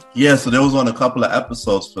 Yeah, so there was on a couple of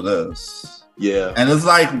episodes for this. Yeah, and it's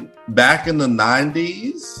like back in the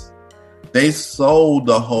 90s, they sold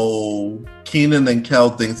the whole Kenan and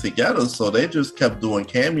Kel thing together, so they just kept doing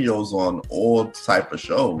cameos on all type of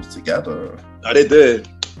shows together. Oh, they did.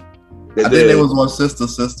 I think they was on Sister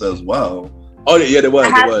Sister as well. Oh yeah, they was.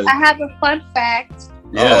 I have a fun fact.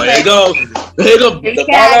 Yeah. Oh, there you go.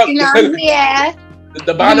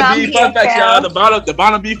 The Vanna B fun fact, y'all. The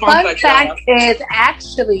Vanna B fun fact. Fun fact is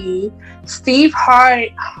actually Steve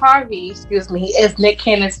Harvey, is Nick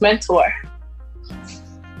Cannon's mentor.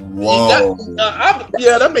 Whoa.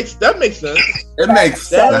 That makes sense. It makes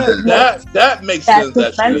sense. That makes sense. That's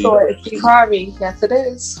his mentor is Steve Harvey. Yes, it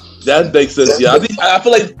is. That makes sense. Yeah, I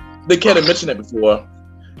feel like they can't have mentioned it before.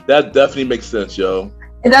 That definitely makes sense, yo.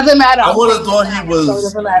 It doesn't matter. I would have thought he was. So it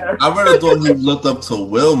doesn't matter. I would have thought he looked up to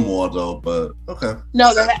Will more though, but okay.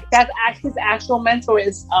 No, that's his actual mentor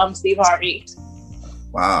is Steve Harvey.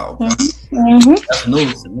 Wow. Mm-hmm. That's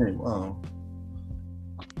news to me. Wow.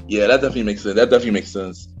 Yeah, that definitely makes sense.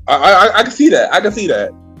 I can see that.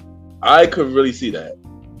 I could really see that.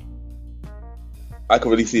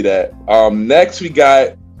 Next we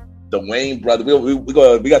got the Wayne brothers.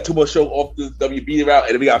 We got 2 more shows off the WB route,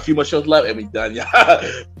 and then we got a few more shows left, and we done, y'all.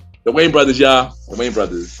 The Wayne brothers, y'all. The Wayne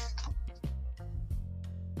brothers.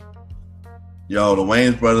 Yo, the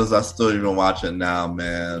Wayne brothers, I still even watching now,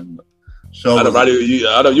 man. I know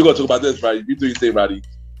you're gonna talk about this, Roddy. You do your thing, Roddy.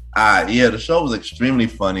 Yeah, the show was extremely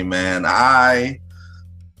funny, man. I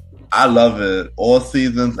love it. All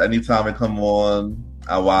seasons, anytime it come on,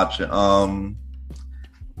 I watch it.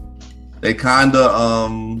 They kind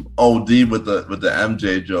of OD with the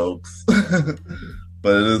MJ jokes,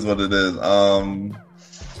 but it is what it is.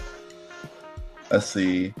 Let's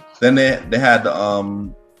see. Then they had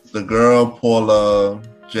the girl Paula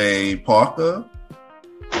J. Parker.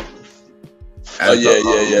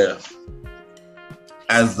 Yeah.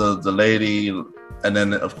 As the lady, and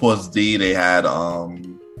then of course D. They had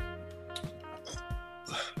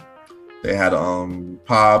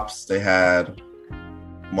Pops. They had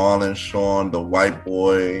Marlon, Sean, the white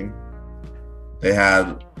boy. They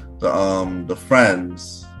had the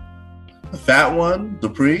friends, the fat one,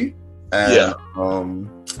 Dupree, and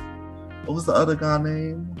what was the other guy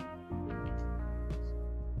name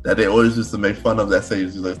that they always used to make fun of? That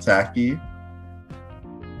says he's like tacky.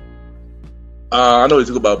 I know what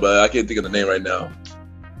you're talking about, but I can't think of the name right now.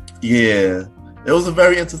 Yeah, it was a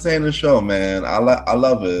very entertaining show, man. I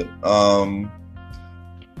love it.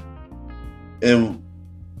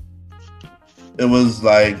 It was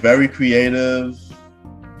like very creative.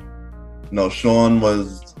 Sean.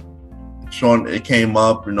 It came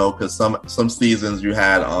up, because some seasons you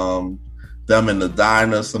had them in the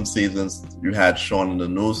diner. Some seasons you had Sean in the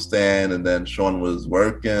newsstand, and then Sean was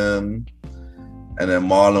working, and then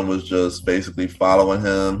Marlon was just basically following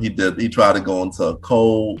him. He tried to go into a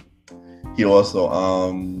cult. He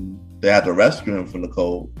also they had to rescue him from the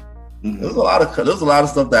cult. Mm-hmm. There was a lot of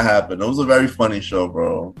stuff that happened. It was a very funny show,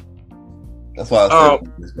 bro. That's why I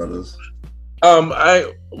said these brothers.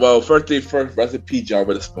 First thing first, rest in peace, John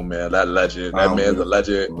Witherspoon, man. That legend. That man's a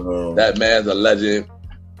legend. Bro. That man's a legend.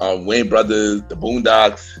 Wayne Brothers, the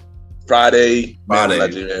Boondocks, Friday.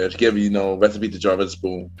 Legend, man. Just give rest in peace to John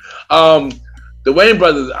Witherspoon. The Wayne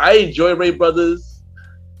Brothers, I enjoy Wayne Brothers.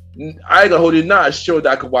 I ain't gonna hold you, not a show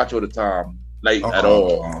that I could watch all the time. At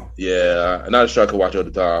all. Yeah, I'm not sure I could watch all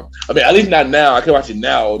the time. I mean, at least not now. I can watch it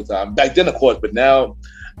now all the time. Back then, of course, but now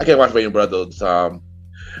I can't watch Wayne Brothers all the time.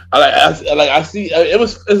 I see it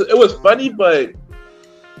was funny, but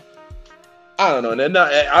I don't know.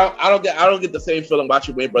 I don't get the same feeling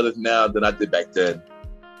watching Wayne Brothers now than I did back then.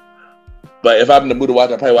 But if I'm in the mood to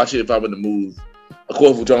watch, I'll probably watch it if I'm in the mood. Of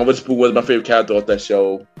course, John Witherspoon was my favorite character off that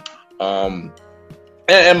show, and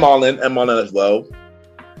Marlon as well.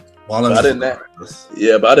 But other than that,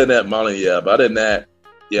 Marlon. But other than that,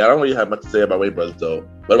 I don't really have much to say about Wayne Brothers though.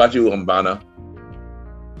 What about you, Vanna?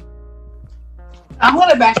 I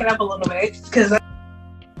want to back it up a little bit because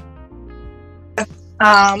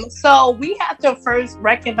so we have to first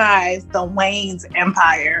recognize the Wayne's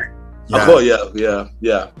empire. Yeah. Oh yeah.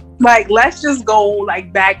 Let's just go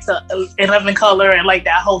back to 11 Color and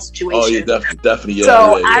that whole situation. Oh yeah, definitely. Yeah.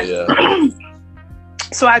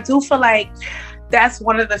 So I do feel like that's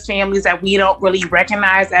one of the families that we don't really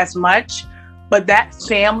recognize as much. but that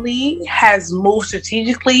family has moved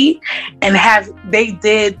strategically and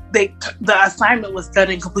the assignment was done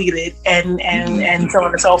and completed and so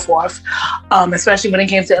on and so forth. Especially when it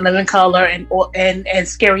came to Living Color and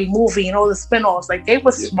Scary Movie and all the spinoffs. Like, they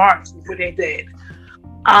were smart with what they did.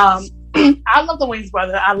 I love the Wayans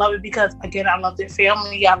brothers. I love it because, again, I love their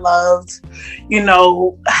family. I loved,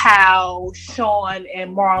 how Sean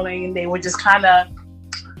and Marlon, they were just kind of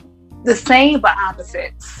the same but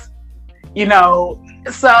opposites.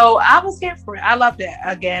 So I was here for it. I loved it.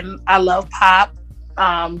 Again, I love Pop.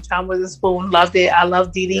 John Witherspoon, loved it. I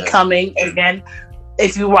love Dee Dee coming. Again,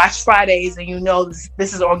 if you watch Fridays and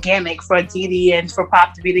this is organic for Dee Dee and for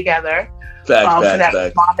Pop to be together. Mom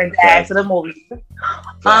and dad to the movie.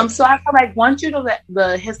 So I feel like once you know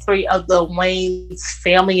the history of the Wayans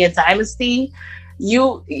family and dynasty,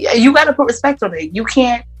 you got to put respect on it. You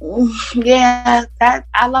can't.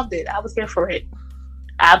 I loved it. I was here for it.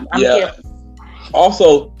 I'm here.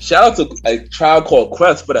 Also, shout out to a Tribe Called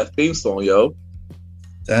Quest for that theme song, yo.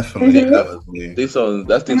 Definitely. That song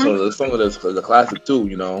is a classic too,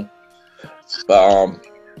 But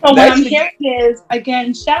so what I'm hearing is,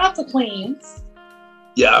 again, shout out to Queens.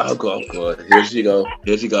 Yeah, okay. Here she go.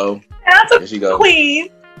 Shout out to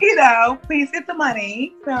Queens. Please get the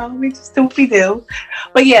money. We just do what we do.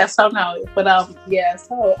 But yeah, so no. But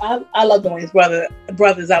so I love the Wayans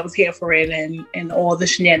brothers. I was here for it and all the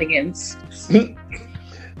shenanigans. All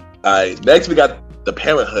right, next we got the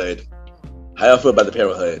Parenthood. How y'all feel about the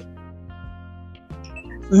Parenthood?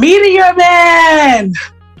 Meteor Man.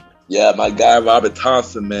 Yeah, my guy Robert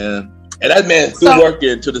Thompson, man. And that man's still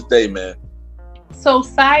working to this day, man. So,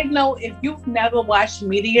 side note, if you've never watched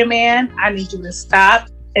Meteor Man, I need you to stop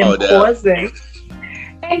and pause it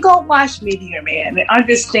and go watch Meteor Man and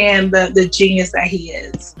understand the genius that he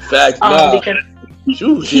is. Fact, because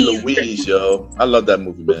Louise, yo. I love that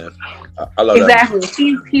movie, man. I love that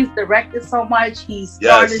movie. He's directed so much, he's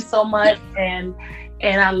started so much, and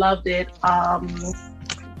I loved it.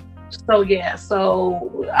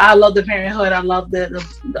 So I love the Parenthood. I love the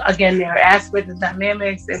again, their aspect, the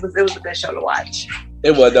dynamics. It was a good show to watch.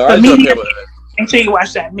 It was. No, make sure you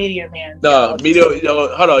watch that Meteor Man. No, Meteor.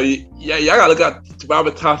 Hold on. Yeah, y'all gotta look at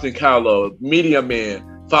Robert Thompson, Carlo, Meteor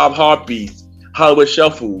Man, 5 Heartbeats, Hollywood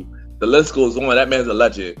Shuffle. The list goes on. That man's a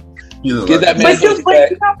legend. That man.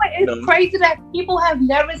 It's crazy that people have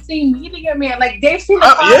never seen Meteor Man. Like, they've seen the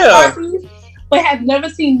 5 Heartbeats, but have never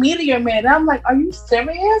seen Meteor Man. I'm like, are you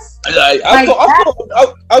serious? I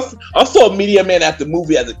saw Meteor Man at the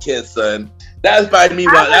movie as a kid, son. That's by me.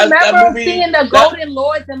 I remember seeing the Golden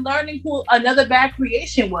Lords and learning who Another Bad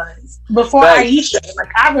Creation was before Aisha. Like,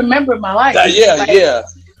 I remember my life.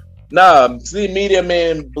 Nah, see, Meteor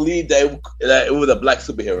Man believed that it was a black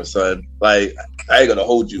superhero, son. Like, I ain't gonna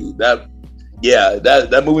hold you. That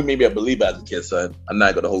movie made me a believer as a kid, son. I'm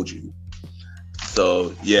not gonna hold you.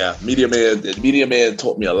 So yeah, Meteor Man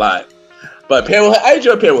taught me a lot. But Parenthood, I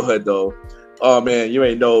enjoy Parenthood though. Oh man, you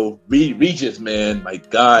ain't know Regis, man. My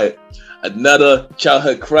God, another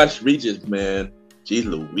childhood crush, Regis, man. Jeez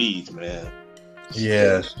Louise, man.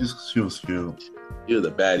 Yeah, she was cute. She was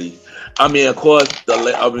a baddie. I mean, of course,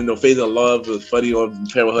 the Phase of Love was funny on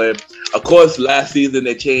Parenthood. Of course, last season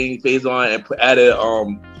they changed Phase On and added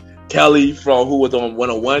Kelly from who was on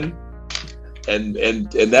 101. And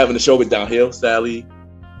having the show went downhill, sadly,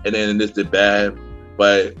 and then this did bad.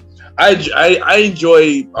 But I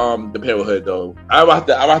enjoy the Parenthood though. I watched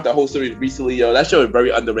the whole series recently, yo. That show is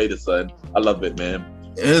very underrated, son. I love it, man.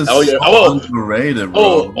 It's underrated,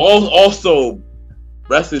 bro. Also,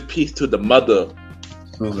 rest in peace to the mother.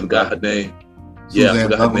 I forgot her name. I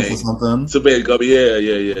forgot her name. Suzanne Gubby.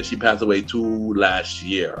 Yeah. She passed away last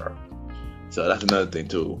year. So that's another thing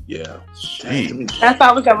too. Yeah. That's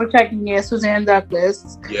why we got checking. Yeah, Suzanne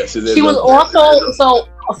Douglas. Yeah, Suzanne. She was also so.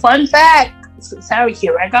 A fun fact. Sorry,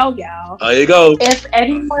 here I go, y'all. There you go. If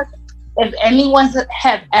anyone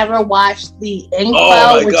have ever watched The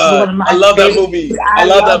Inkwell, which is one of my I love that movie. I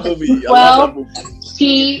love that movie.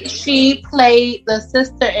 She played the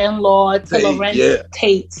sister-in-law to Lorenz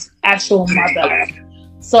Tate's actual mother.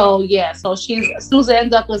 So she's Suzanne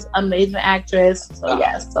Douglas, amazing actress. So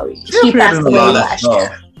she passed away last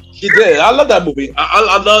year. She did. I love that movie.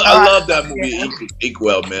 I love that movie.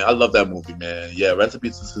 Inkwell, man. I love that movie, man. Yeah,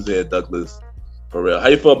 recipes to Suzanne Douglas. For real. How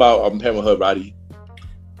you feel about Parenthood, Roddy?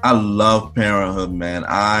 I love Parenthood, man.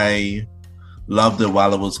 I loved it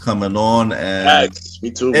while it was coming on, and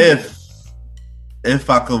me too. If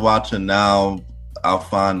I could watch it now, I'll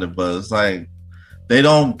find it. But it's like they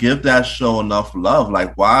don't give that show enough love.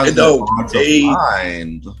 Like, why is it hard to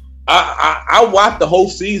find? I watched the whole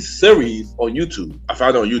series on YouTube. I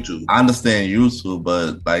found it on YouTube. I understand YouTube,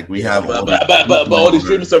 but like we have but all these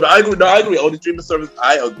streaming services. I agree. All these streaming services,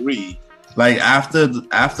 I agree. Like after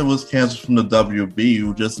it was canceled from the WB,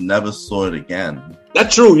 you just never saw it again.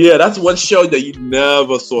 That's true. Yeah, that's one show that you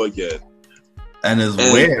never saw again. And it's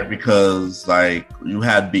weird because like you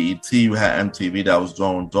had BET, you had MTV that was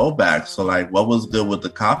throwing throwbacks. So like, what was good with the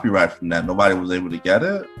copyright from that? Nobody was able to get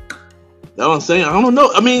it. That's what I'm saying. I don't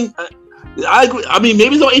know. I mean, I agree. I mean,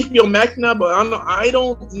 maybe it's on HBO Max now, but I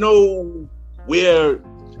don't know where.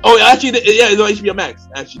 Oh, actually, yeah, it's on HBO Max.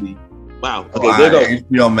 Actually, wow. Okay, there you go.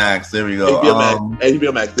 HBO Max. There we go.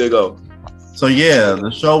 HBO Max. There you go. So yeah,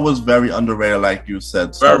 the show was very underrated, like you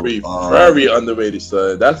said. Very underrated,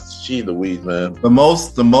 son. That's Louise, man. The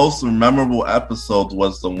most memorable episode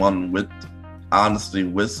was the one with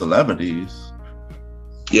celebrities.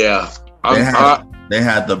 Yeah, they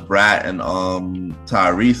had the Brat and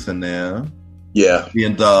Tyrese in there. Yeah,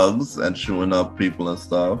 being thugs and shooting up people and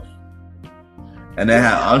stuff. And they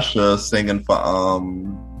had Usher singing for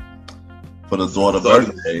the daughter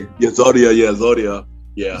birthday. Yeah, Zodia.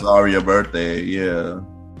 Yeah, Zaria birthday. Yeah,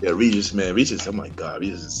 Regis, man. Regis, oh my God,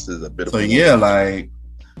 Regis is a bit of. So yeah, like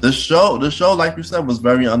the show, like you said, was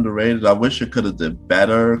very underrated. I wish it could have did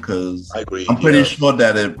better because I agree. I'm pretty sure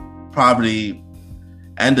that it probably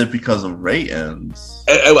ended because of ratings.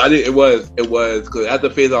 I think it was because after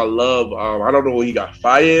Phase on Love, I don't know when he got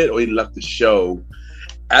fired or he left the show.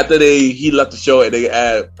 After he left the show and they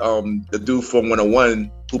had the dude from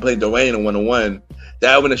 101 who played Dwayne in 101.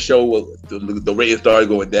 That when the show the ratings started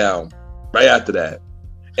going down right after that.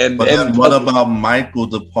 And what about Michael's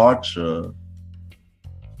departure?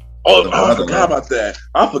 I forgot about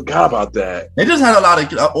that. They just had a lot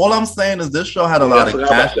of. All I'm saying is this show had a lot of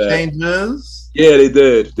cast changes. Yeah, they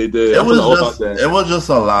did. It was just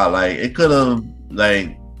a lot. Like it could have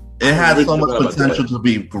it had so much potential to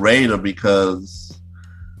be greater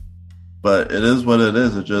but it is what it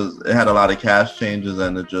is. It had a lot of cast changes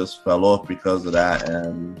and it just fell off because of that.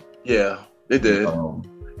 And yeah, they did.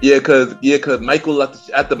 Because Michael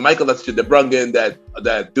left. After Michael left, they brought in that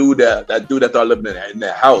dude that started living in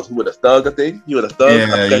that house. Who was a thug, I think. He was a thug.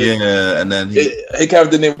 Yeah. And then his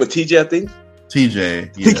character name was TJ, I think.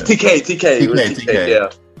 TJ. Yeah. TK. Yeah.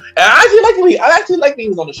 And I actually like when he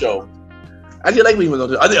was on the show. I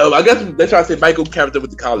guess they try to say Michael character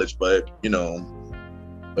with the college, but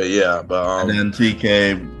But and then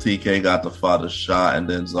TK got the father shot, and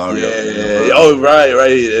then Zaria. Yeah. Oh, right.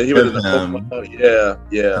 He was in the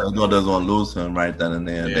yeah. I know there's gonna lose him right then and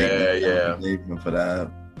there. Yeah. Leave him for that.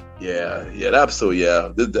 Yeah. That episode.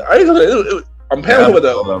 Yeah. I'm paying with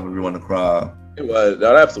the. We want to cry. It was.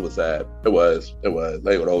 That episode was sad. It was. They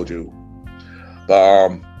would hold you.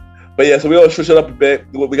 But yeah. So we all switch it up a bit.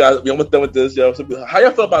 We almost done with this. So how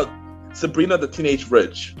y'all feel about Sabrina the Teenage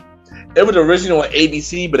Witch? It was original on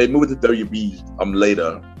ABC, but they moved it to WB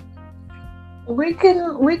later. We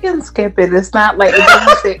can skip it. It's not like it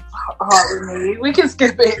doesn't sit hard with me. We can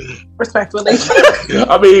skip it respectfully.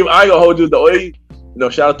 I mean, I ain't gonna hold you. The only,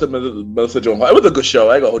 shout out to Melissa Joan Hart. It was a good show.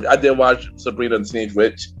 I ain't gonna hold you. I did watch Sabrina the Teenage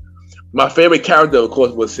Witch. My favorite character, of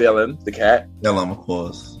course, was Salem, the cat. Salem, of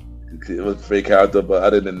course. It was a fake character, but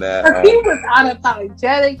other than that, he was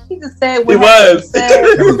unapologetic. He just said what he was. He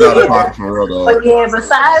was unapologetic for real, though. But yeah,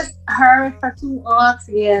 besides her two aunts,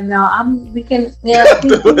 we can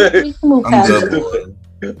move past it.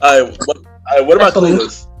 All right, what about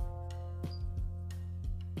Clueless?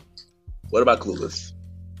 What about Clueless?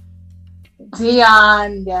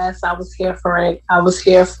 Dion, yes, I was here for it. I was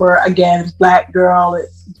here for, again, Black girl,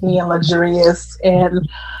 being luxurious, and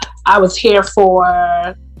I was here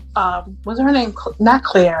for. What's her name? Not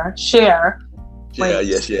Claire. Cher.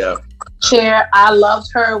 Yeah. Cher. I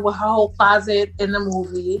loved her with her whole closet in the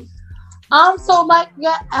movie. So I'm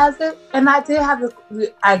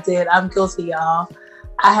guilty, y'all.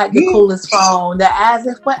 I had the coolest phone, the As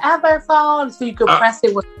If Whatever phone, so you could press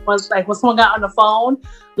it when someone got on the phone,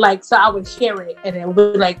 so I would hear it, and it would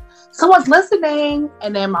be like, someone's listening,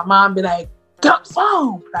 and then my mom would be like, get on the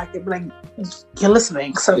phone. I could be like, you're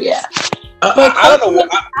listening. So yeah. But I don't know.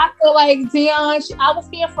 I feel like Dion. I was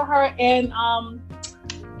here for her and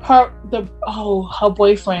her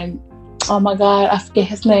boyfriend. Oh my God, I forget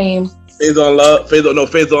his name. Phase on Love. Phase on.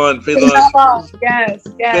 Yes.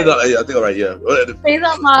 I think right. Yeah. Phase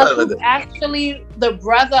on Love is actually the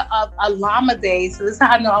brother of Alameda. So this is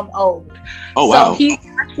how I know I'm old. Oh wow. So he's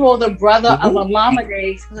actually the brother of Alameda.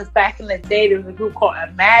 Because back in the day, there was a group called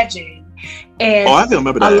Imagine. And I can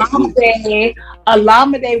remember that.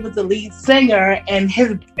 Alameda was the lead singer, and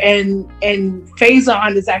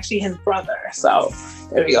Faison is actually his brother. So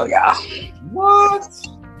there we go, y'all. What?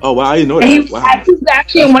 Oh wow, I didn't know that. He was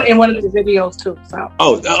actually in one of the videos too. So.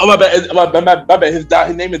 My bad. My bad. His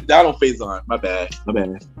name is Donald Faison. My bad.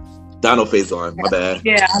 Donald Faison. My bad.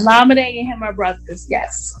 Yeah, I'm nominating him my brothers.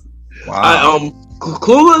 Yes. Wow.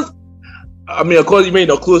 Clueless. I mean, of course, you may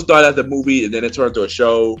know Clueless started as a movie and then it turned into a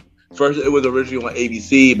show. First, it was originally on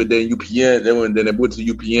ABC, but then UPN. Then it went to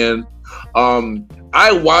UPN.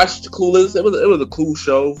 I watched Clueless. It was a cool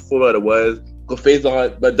show for what it was.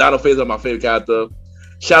 But Donald Faison, my favorite character.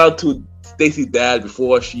 Shout out to Stacey's dad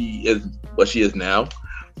before she is what she is now.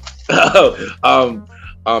 No,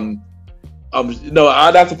 I'm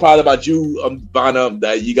not surprised about you, Vanna,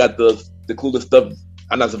 that you got the Clueless stuff.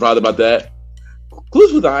 I'm not surprised about that.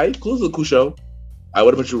 Clueless was alright. Clueless was a cool show. Alright,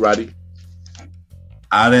 what about you, Roddy?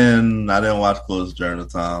 I didn't watch Clueless during the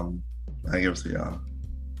time. I give it to y'all.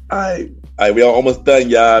 Alright, we are almost done,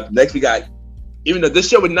 y'all. Next we got, even though this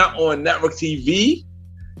show was not on network TV,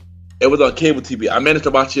 it was on cable TV. I managed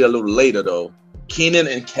to watch it a little later though. Kenan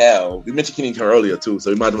and Kel. We mentioned Kenan and Kel earlier too, so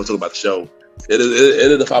we might as well talk about the show. It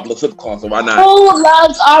is a popular sitcom, so why not? Who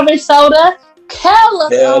loves orange soda? Kel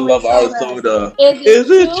loves orange soda. Is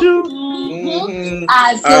it true? Mm-hmm.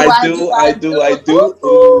 I do.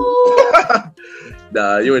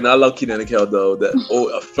 Nah, you ain't. I love Kenan and Kel though.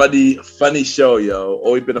 A funny show, yo.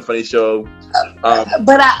 Always been a funny show.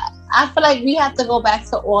 But I feel like we have to go back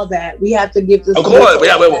to all that. We have to give this. Of course,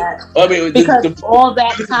 because all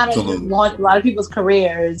that kind of just launched a lot of people's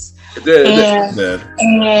careers, and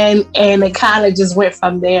it kind of just went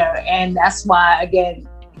from there. And that's why, again,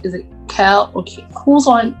 is it Kel? Okay, who's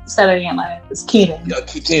on Saturday Night Live? It's Kenan. Yeah,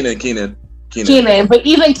 Kenan. But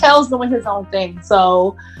even Kel's doing his own thing.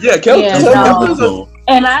 So yeah, Kel.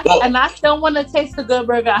 And I still want to taste the good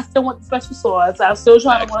burger. I still want the special sauce. I'm still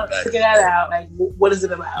trying to figure that out. Like, what is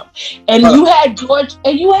it about? And you had George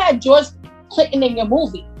Clinton in your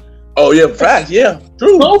movie. Oh yeah, fact. Yeah,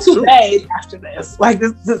 true. Go to bed after this. Like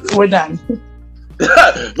this we're done.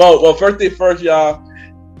 well, first thing first, y'all.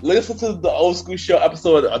 Listen to the old school show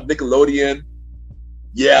episode of Nickelodeon.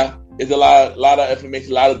 Yeah, it's a lot of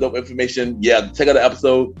information, a lot of dope information. Yeah, check out the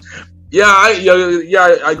episode. Yeah, I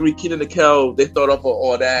agree. Kenan and Kel, they thought up on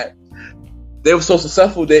all that. They were so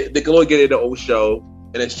successful, they could only get in their own show,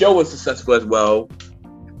 and the show was successful as well.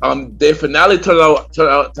 Their finale turned out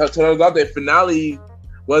their finale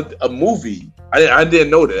was a movie. I didn't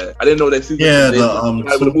know that. I didn't know that season. Yeah,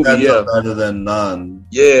 the movie. Yeah, better than none.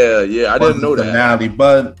 Yeah, I didn't know that finale,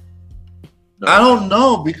 but no. I don't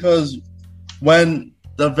know because when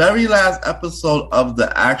the very last episode of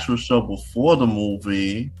the actual show before the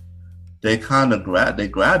movie, they kind of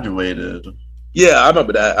graduated. Yeah, I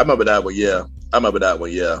remember that one. Yeah,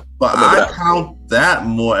 But I count that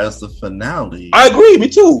more as the finale. I agree. Me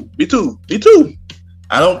too.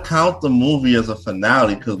 I don't count the movie as a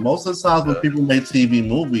finale because most of the times when people make TV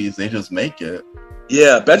movies, they just make it.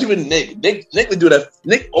 Yeah, especially with Nick would do that.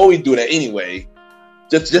 Nick always do that anyway.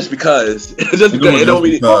 Just because. Just because.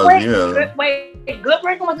 Wait, Good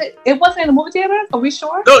Burger was it? It wasn't in the movie theater? Are we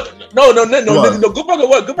sure? No. Good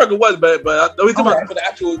Burger was, but we talking about for the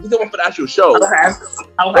actual. We talking about for the actual show. Okay.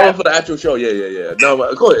 For the actual show, yeah.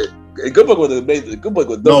 No, go ahead. Good Burger was amazing. Good Burger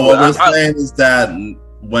was dope. No, what we're saying is that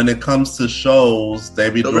when it comes to shows, they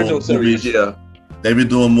be doing movies. Yeah. They be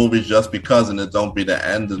doing movies just because, and it don't be the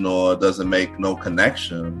ending or it doesn't make no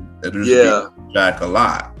connection. It just be back a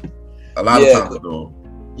lot of times though.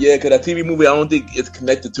 Yeah, because that TV movie, I don't think it's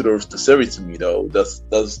connected to the series to me though. Does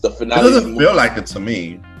the finale? It doesn't feel like it to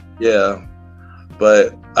me. Yeah,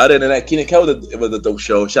 but other than that, Kenan Kel was a dope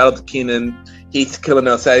show. Shout out to Kenan. He's killing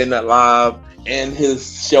on Saturday Night Live and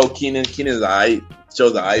his show. Kenan is alright.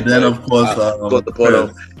 Show's alright. Then of course,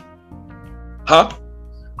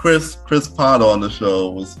 Chris Potter on the show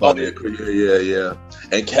was funny. Yeah.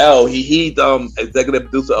 And Kel, he executive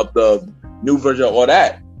producer of the new version of all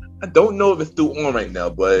that. I don't know if it's still on right now,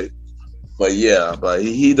 but he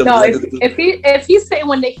the if he's saying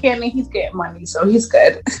when they can, he's getting money, so he's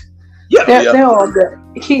good. Yeah, they're all good.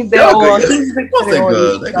 They're all good.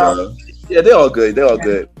 Yeah, they're all good.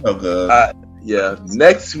 Oh, good. Yeah.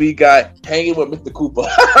 Next we got Hanging with Mr. Cooper.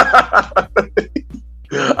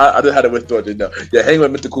 I just had to withdraw it now. Yeah, Hanging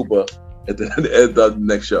with Mr. Cooper at the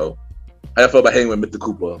next show. How I felt about Hanging with Mr.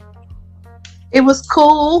 Cooper? It was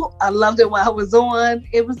cool. I loved it while I was on.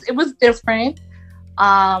 It was different.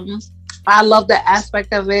 I love the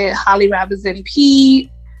aspect of it. Holly representing Pete.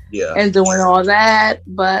 Yeah. And doing all that.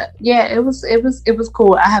 But yeah, it was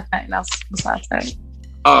cool. I have nothing else besides that.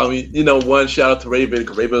 One shout out to Raven,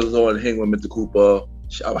 because Raven was on Hang with Mr. Cooper.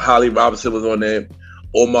 Holly Robinson was on it.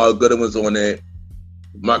 Omar Gooding was on it.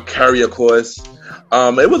 Mark Carey, of course.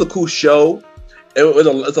 It was a cool show.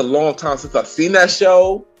 It's a long time since I've seen that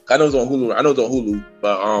show. I know it's on Hulu.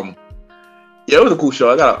 But yeah, it was a cool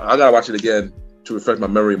show. I gotta watch it again to refresh my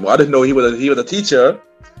memory more. I didn't know he was a teacher.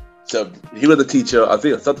 So he was a teacher. I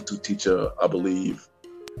think a substitute teacher, I believe.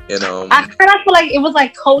 And I feel like it was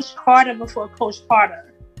like Coach Carter before Coach Carter.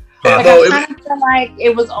 Like, I kind of feel like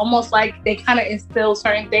it was almost like they kind of instilled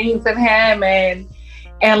certain things in him, and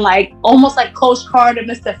like almost like Coach Carter,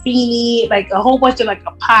 Mr. Feeney, like a whole bunch of like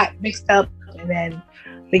a pot mixed up, and then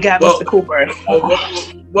we got Mr. Cooper.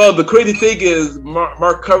 Well, the crazy thing is,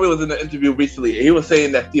 Mark Curry was in an interview recently, and he was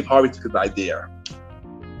saying that Steve Harvey took his idea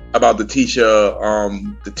about the teacher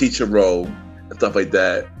role and stuff like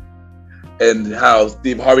that, and how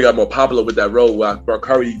Steve Harvey got more popular with that role, while Mark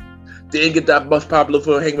Curry didn't get that much popular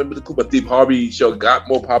for hanging with Mr. Cooper. Steve Harvey show got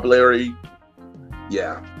more popularity.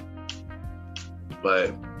 Yeah.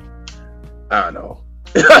 But I don't know.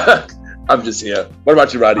 I'm just here. What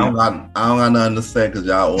about you, Roddy? I don't got nothing to say because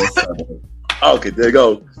y'all all said it. Okay, there you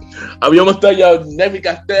go. We almost done, y'all. Then we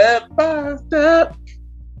got step by step,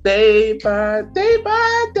 day by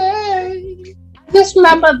day. I just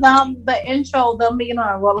remember the intro, them being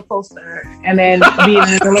on a roller coaster and then being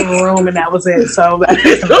in the living room, and that was it. So I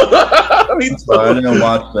didn't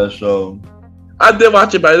watch that show. I did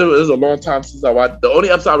watch it, but it was a long time since I watched. The only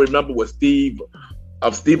episode I remember was Steve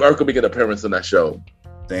Urkel making an appearance on that show.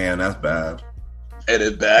 Damn, that's bad. And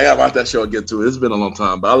it's bad. I gotta watch that show again too. It's been a long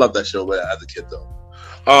time, but I love that show as a kid though.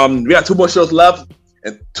 We got 2 more shows left,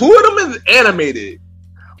 and 2 of them is animated.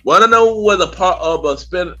 One of them was a part of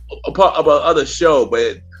another show,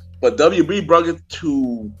 but WB brought it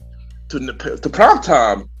to prime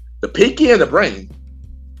time. The Pinky and the Brain.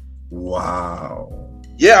 Wow.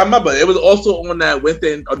 Yeah, I remember. It was also on that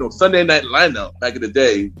Sunday night lineup back in the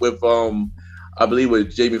day with I believe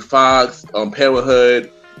with Jamie Foxx, Parenthood,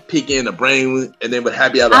 Pinky and the Brain, and then with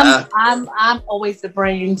Happy Ever After. I'm always the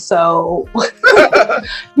brain, so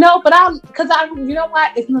no, but you know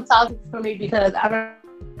what? It's nostalgic for me because I remember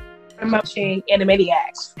watching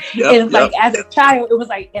Animaniacs. And like as a child, it was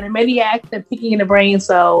like Animaniacs and Pinky and the Brain.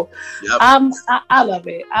 So I love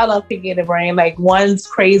it. I love Pinky and the Brain. Like one's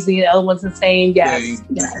crazy, the other one's insane. Yes.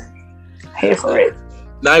 Here for it.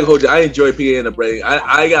 Now I can hold you. I enjoy Pinky and the Brain.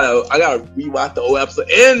 I gotta rewatch the old episode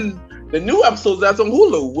and the new episodes that's on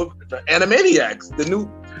Hulu with Animaniacs.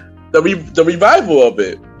 The revival of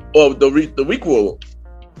it, or the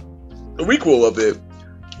requel of it.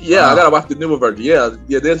 Yeah, I gotta watch the newer version. Yeah.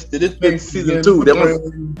 There's been season 2.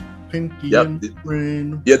 Pinky and the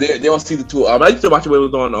Brain. Yeah, they're on season 2. I used to watch it when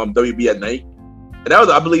it was on WB at night, and that was,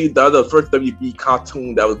 I believe, the first WB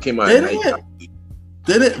cartoon that came out at night.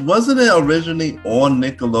 Wasn't it originally on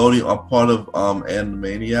Nickelodeon or part of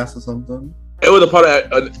Animaniacs or something? It was a part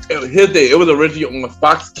of his day. It was originally on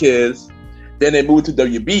Fox Kids. Then they moved to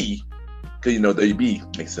WB because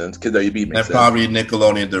WB makes sense. Because WB makes sense. And probably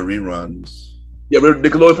Nickelodeon did reruns. Yeah,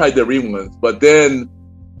 Nickelodeon probably did reruns, but then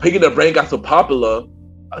Pinky and the Brain got so popular.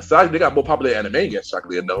 They got more popular than Animaniacs,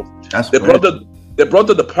 shockingly enough. They brought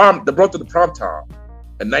to the prime time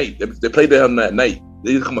at night. They played them at night.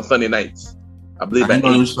 They used to come on Sunday nights. I believe I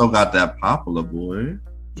know the show got that popular, boy.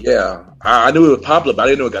 Yeah, I knew it was popular, but I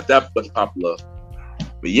didn't know it got that much popular.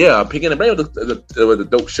 But yeah, Pinky and the Brain was a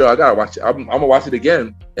dope show. I gotta watch it. I'm gonna watch it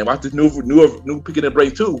again and watch this new Pinky and the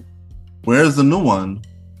Brain too. Where's the new one?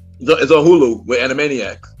 It's on Hulu with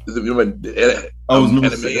Animaniacs. It's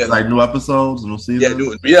like new episodes, new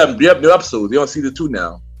season. Yeah, new episodes. They're on season 2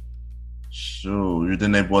 now. Sure,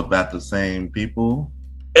 then they brought back the same people.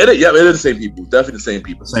 It is the same people. Definitely the same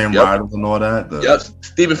people. The same writers and all that. Good. Yep,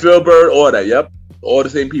 Steven Spielberg, all that. Yep, all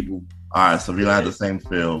the same people. All right, so we don't have the same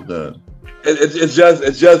feel. Good. It's just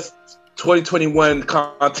 2021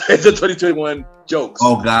 content. It's just 2021 jokes.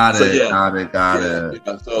 Oh, got it. Got it.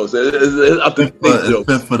 Yeah. So it's up to it's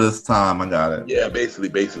fit for this time. I got it. Yeah,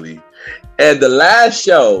 basically. And the last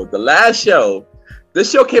show.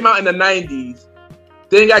 This show came out in the 90s.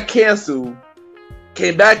 Then got canceled.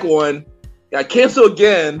 Came back on. Got canceled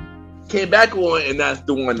again. Came back on, and that's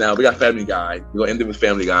the one now. We got Family Guy. We're gonna end it with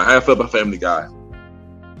Family Guy. How I feel about Family Guy?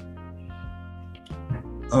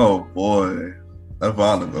 Oh boy, that's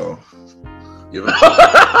Vanna though.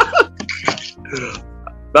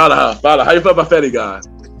 Vanna, how you feel about Family Guy?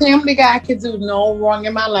 Family Guy can do no wrong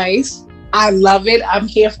in my life. I love it. I'm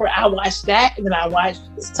here for it. I watch that, and then I watch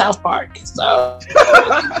South Park. So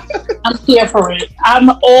I'm here for it. I'm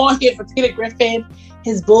all here for Peter Griffin,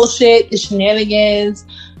 his bullshit, his shenanigans.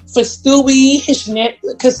 For Stewie,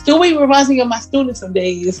 because Stewie reminds me of my students some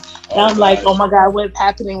days. And I'm like, oh my God, what's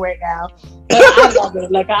happening right now? But I love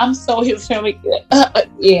it. Like, I'm so here for Family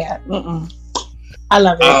yeah. I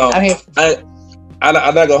love it. I'm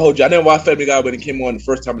not gonna hold you. I didn't watch Family Guy when it came on the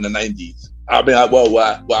first time in the 90s. I mean, I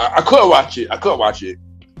couldn't watch it.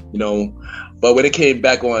 You know, but when it came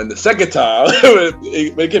back on the second time, that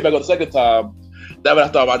when I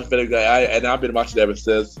started watching Family Guy, and I've been watching it ever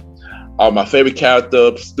since. My favorite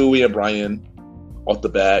character, Stewie and Brian, off the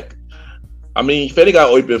back. I mean, Family Guy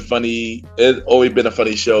always been funny. It's always been a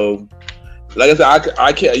funny show. Like I said,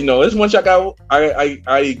 I can't. You know, this one shot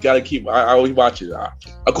I gotta keep. I always watch it.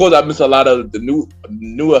 Of course, I miss a lot of the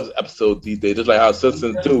newer episodes these days, just like how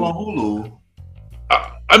Simpsons do. Hulu.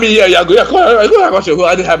 I mean, yeah, I watch it.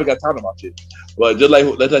 I haven't got time to watch it, but just like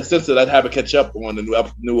Simpsons, I haven't catch up on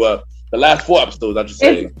the the last 4 episodes. I'm just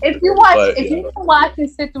saying. If you can watch and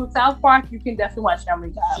sit through South Park, you can definitely watch Family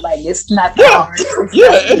Guy. Like it's not that hard.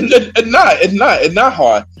 It's not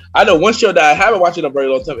hard. I know one show that I haven't watched in a very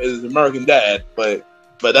long time is American Dad, but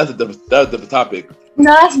that's a different topic.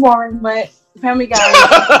 No, that's boring. But Family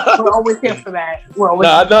Guy, we're always here for that. We're always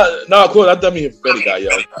cool. I'm definitely a Family Guy, yo.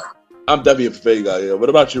 I'm definitely a Family Guy, yo. What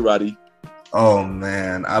about you, Roddy? Oh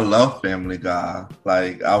man, I love Family Guy.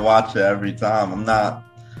 Like I watch it every time. I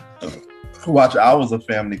was a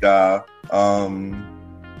Family Guy.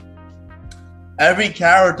 Every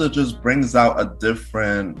character just brings out a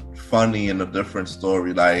different funny and a different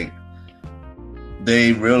story. Like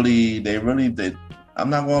they really did. I'm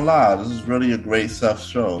not gonna lie, this is really a great Seth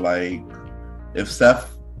show. Like if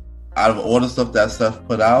Seth, out of all the stuff that Seth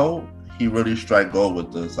put out, he really strike gold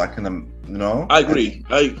with this. I agree.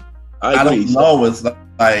 I don't know. It's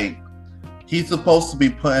like he's supposed to be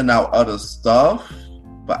putting out other stuff,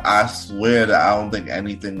 but I swear that I don't think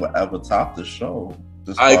anything will ever top the show.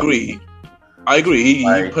 I agree.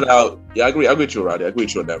 He put out. Yeah, I agree. I agree with you, Roddy. I agree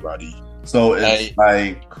with you on that, Roddy. So it's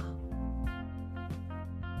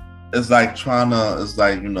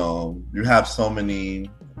you have so many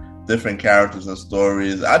different characters and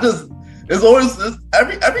stories. Every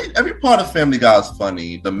part of Family Guy is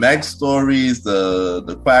funny. The Meg stories,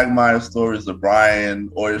 the Quagmire stories, the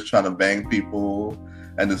Brian always trying to bang people,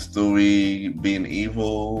 and the Stewie being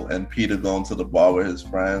evil, and Peter going to the bar with his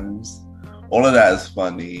friends. All of that is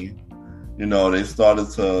funny. You know, they started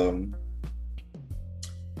to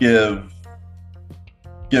give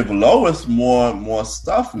Lois more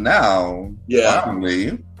stuff now. Yeah.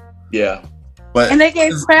 Finally. Yeah. And they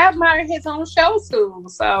gave Quagmire his own show too.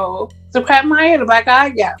 So Quagmire, the black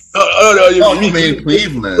guy, yes. You mean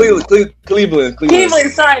Cleveland. Cleveland.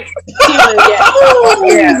 Sorry. Cleveland, yeah.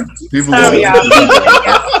 Sorry, y'all.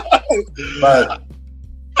 But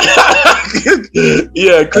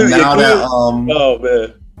yeah, now that oh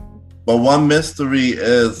man. But one mystery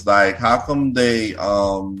is like, how come they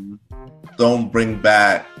don't bring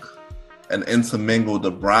back and intermingle the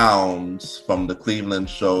Browns from the Cleveland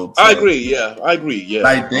show? I agree. Yeah.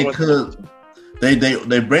 Like they could,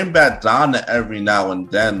 they bring back Donna every now and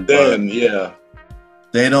then. Yeah.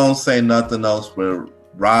 They don't say nothing else with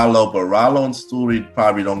Rollo, but Rollo and Stewie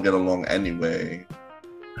probably don't get along anyway.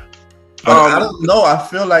 But I don't know. I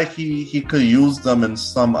feel like he could use them in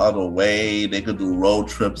some other way. They could do road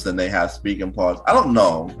trips and they have speaking parts. I don't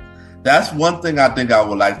know. That's one thing I think I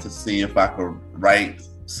would like to see, if I could write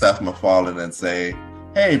Seth MacFarlane and say,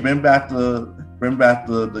 "Hey, bring back the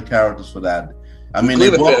characters for that." I mean,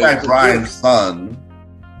 they brought back Brian's son.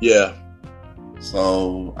 Yeah.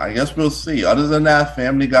 So I guess we'll see. Other than that,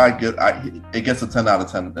 Family Guy it gets a 10 out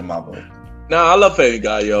of 10 in my book. Nah, I love Family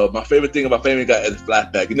Guy, yo. My favorite thing about Family Guy is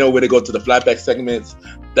flashback. You know, when they go to the flashback segments,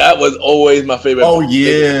 that was always my favorite. Oh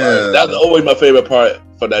yeah, that's always my favorite part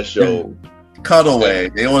for that show. Cutaway.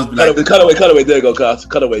 They always be like cutaway. There you go, guys.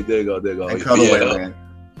 Cutaway. There you go. And cutaway, man.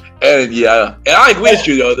 And I agree with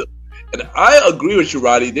you, yo. And I agree with you,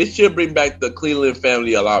 Roddy. They should bring back the Cleveland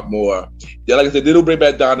family a lot more. Yeah, like I said, they do bring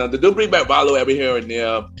back Donna. They do bring back Rollo every here and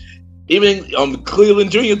there. Even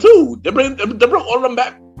Cleveland Jr. too. They bring all of them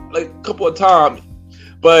back like a couple of times.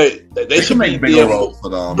 But they should make bigger roles for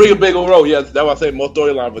them. Bring a bigger role, yes. That's why I say more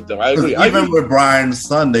storyline with them. I agree. Even with Brian's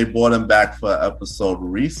son, they brought him back for an episode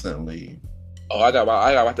recently. Oh, I got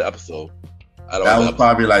watch the episode. That was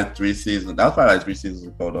probably like 3 seasons. That was probably like 3 seasons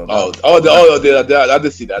ago, though. I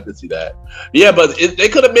did see that. Yeah, but they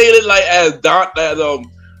could have made it like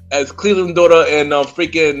as Cleveland's daughter and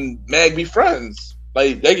freaking Mag be friends.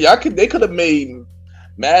 Like they could have made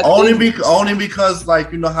mad only because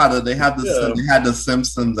like, you know how they had the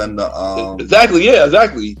Simpsons and the exactly.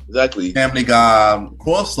 Family Guy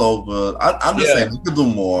crossover. I'm just saying you could do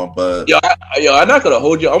more, but I'm not gonna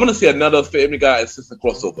hold you. I want to see another Family Guy and Simpsons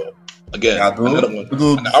crossover again. Another one.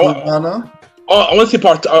 I want to see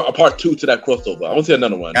part 2 to that crossover. I want to see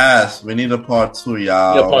another one. Yes, we need a part 2,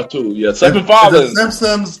 y'all. Yeah, part 2. Yeah, Seven Fathers.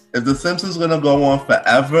 If the Simpsons gonna go on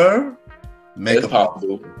forever, make it's a part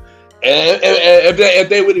 2. And if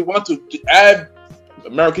they really want to, add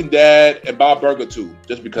American Dad and Bob Burger too,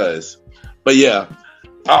 just because. But yeah,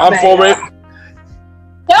 I'm for it.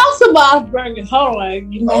 Also, Bob Burger. Hold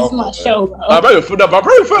on, you missed my show, bro. Bob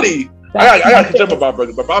Burger funny. I got to catch up Bob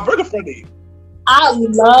Burger, but Bob Burger funny. I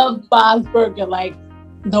love Bob's Burger like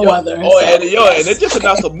no other. And they just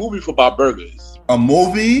announced a movie for Bob Burgers. A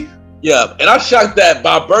movie? Yeah, and I'm shocked that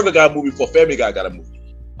Bob Burger got a movie before Family Guy got a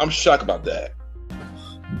movie. I'm shocked about that.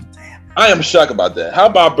 Damn. I am shocked about that. How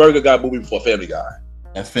Bob Burger got a movie before Family Guy?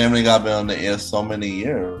 And Family Guy been on the air so many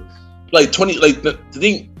years. Like 20, like I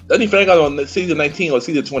think Family Guy on season 19 or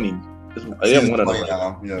season 20. I am one of them.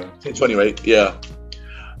 Right? Yeah, season 20, right? Yeah.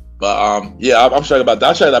 But I'm shocked about that.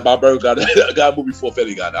 I'm shocked that Bob Burger got a movie before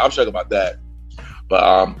Family Guy. I'm shocked about that.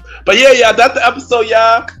 But yeah, that's the episode,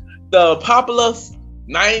 y'all. The popular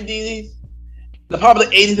 90s, the popular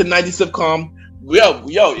 80s and 90s sitcom.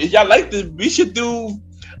 Yo, if y'all like this, we should do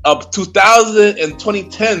a 2000 and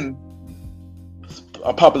 2010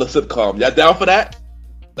 a popular sitcom. Y'all down for that?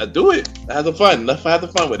 Let's do it. Let's have some fun. Let's have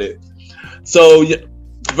some fun with it. So,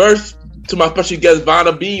 first to my special guest,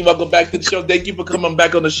 Vanna B. Welcome back to the show. Thank you for coming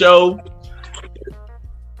back on the show.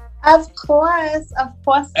 Of course.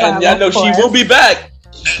 And y'all know she will be back.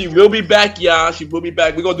 She will be back, y'all. She will be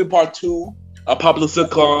back. We're gonna do part 2 of popular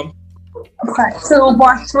sitcom. Part 2,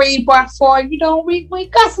 part 3, part 4. You know, we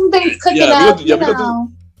got some things cooking up. We're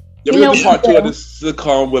gonna do part 2 of this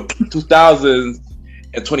sitcom with 2000s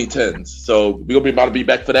and 2010s. So we're gonna be about to be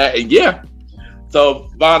back for that. And yeah. So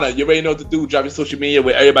Vanna, you already know what to do. Drop your social media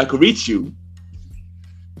where everybody can reach you.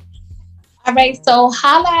 All right, so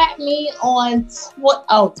holla at me on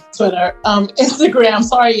Twitter, Instagram.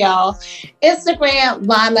 Sorry, y'all. Instagram,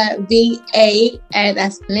 Vanna VA, and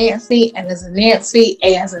that's Nancy, and as in Nancy,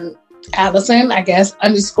 A as in Allison, I guess,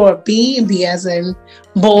 _B, B as in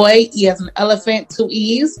boy, E as in elephant, 2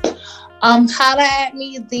 E's. Holla at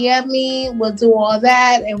me, DM me, we'll do all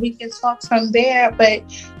that, and we can talk from there. But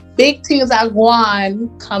big things are going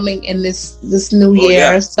coming in this new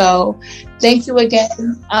year. Yeah. So thank you again,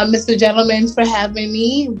 Mr. Gentleman, for having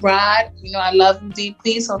me. Rod, I love you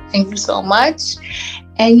deeply, so thank you so much.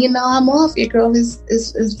 And I'm off. Your girl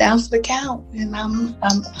is down for the count, and I'm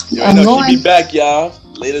going. She'll be back, y'all,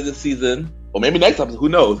 later this season, or maybe next episode. Who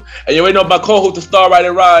knows? And you already know my co-host, the star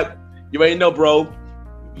writer Rod. You already know, bro.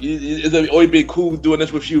 It's always been cool doing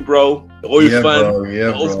this with you, bro. Always fun. Bro,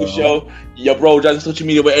 the old school show. Yo, bro, just social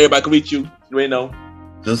media where everybody can reach you. You already know.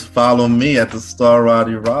 Just follow me at the star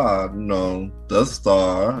Roddy Rod. The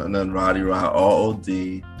star, and then Roddy Rod, ROD,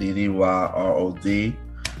 DDY, ROD.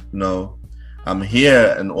 I'm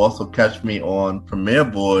here, and also catch me on Premiere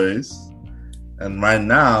Boys. And right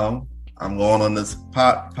now, I'm going on this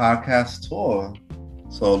podcast tour.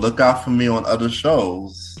 So look out for me on other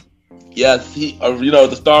shows. Yes, the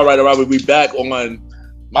star writer Rod will be back on my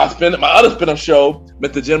other spin-off show,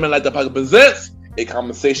 MrGentleman Like the Pocket presents a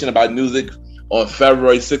conversation about music on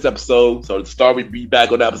February 6th episode. So the star will be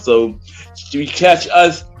back on the episode. You catch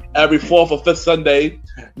us every 4th or 5th Sunday.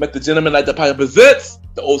 MrGentleman Like the Pocket presents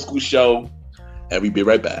the old school show, and we'll be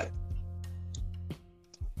right back.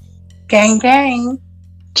 Gang, gang.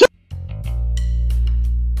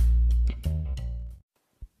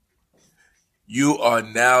 You are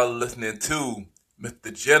now listening to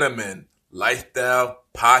MrGentleman Lifestyle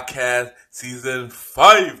Podcast Season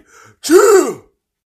 5. Chill!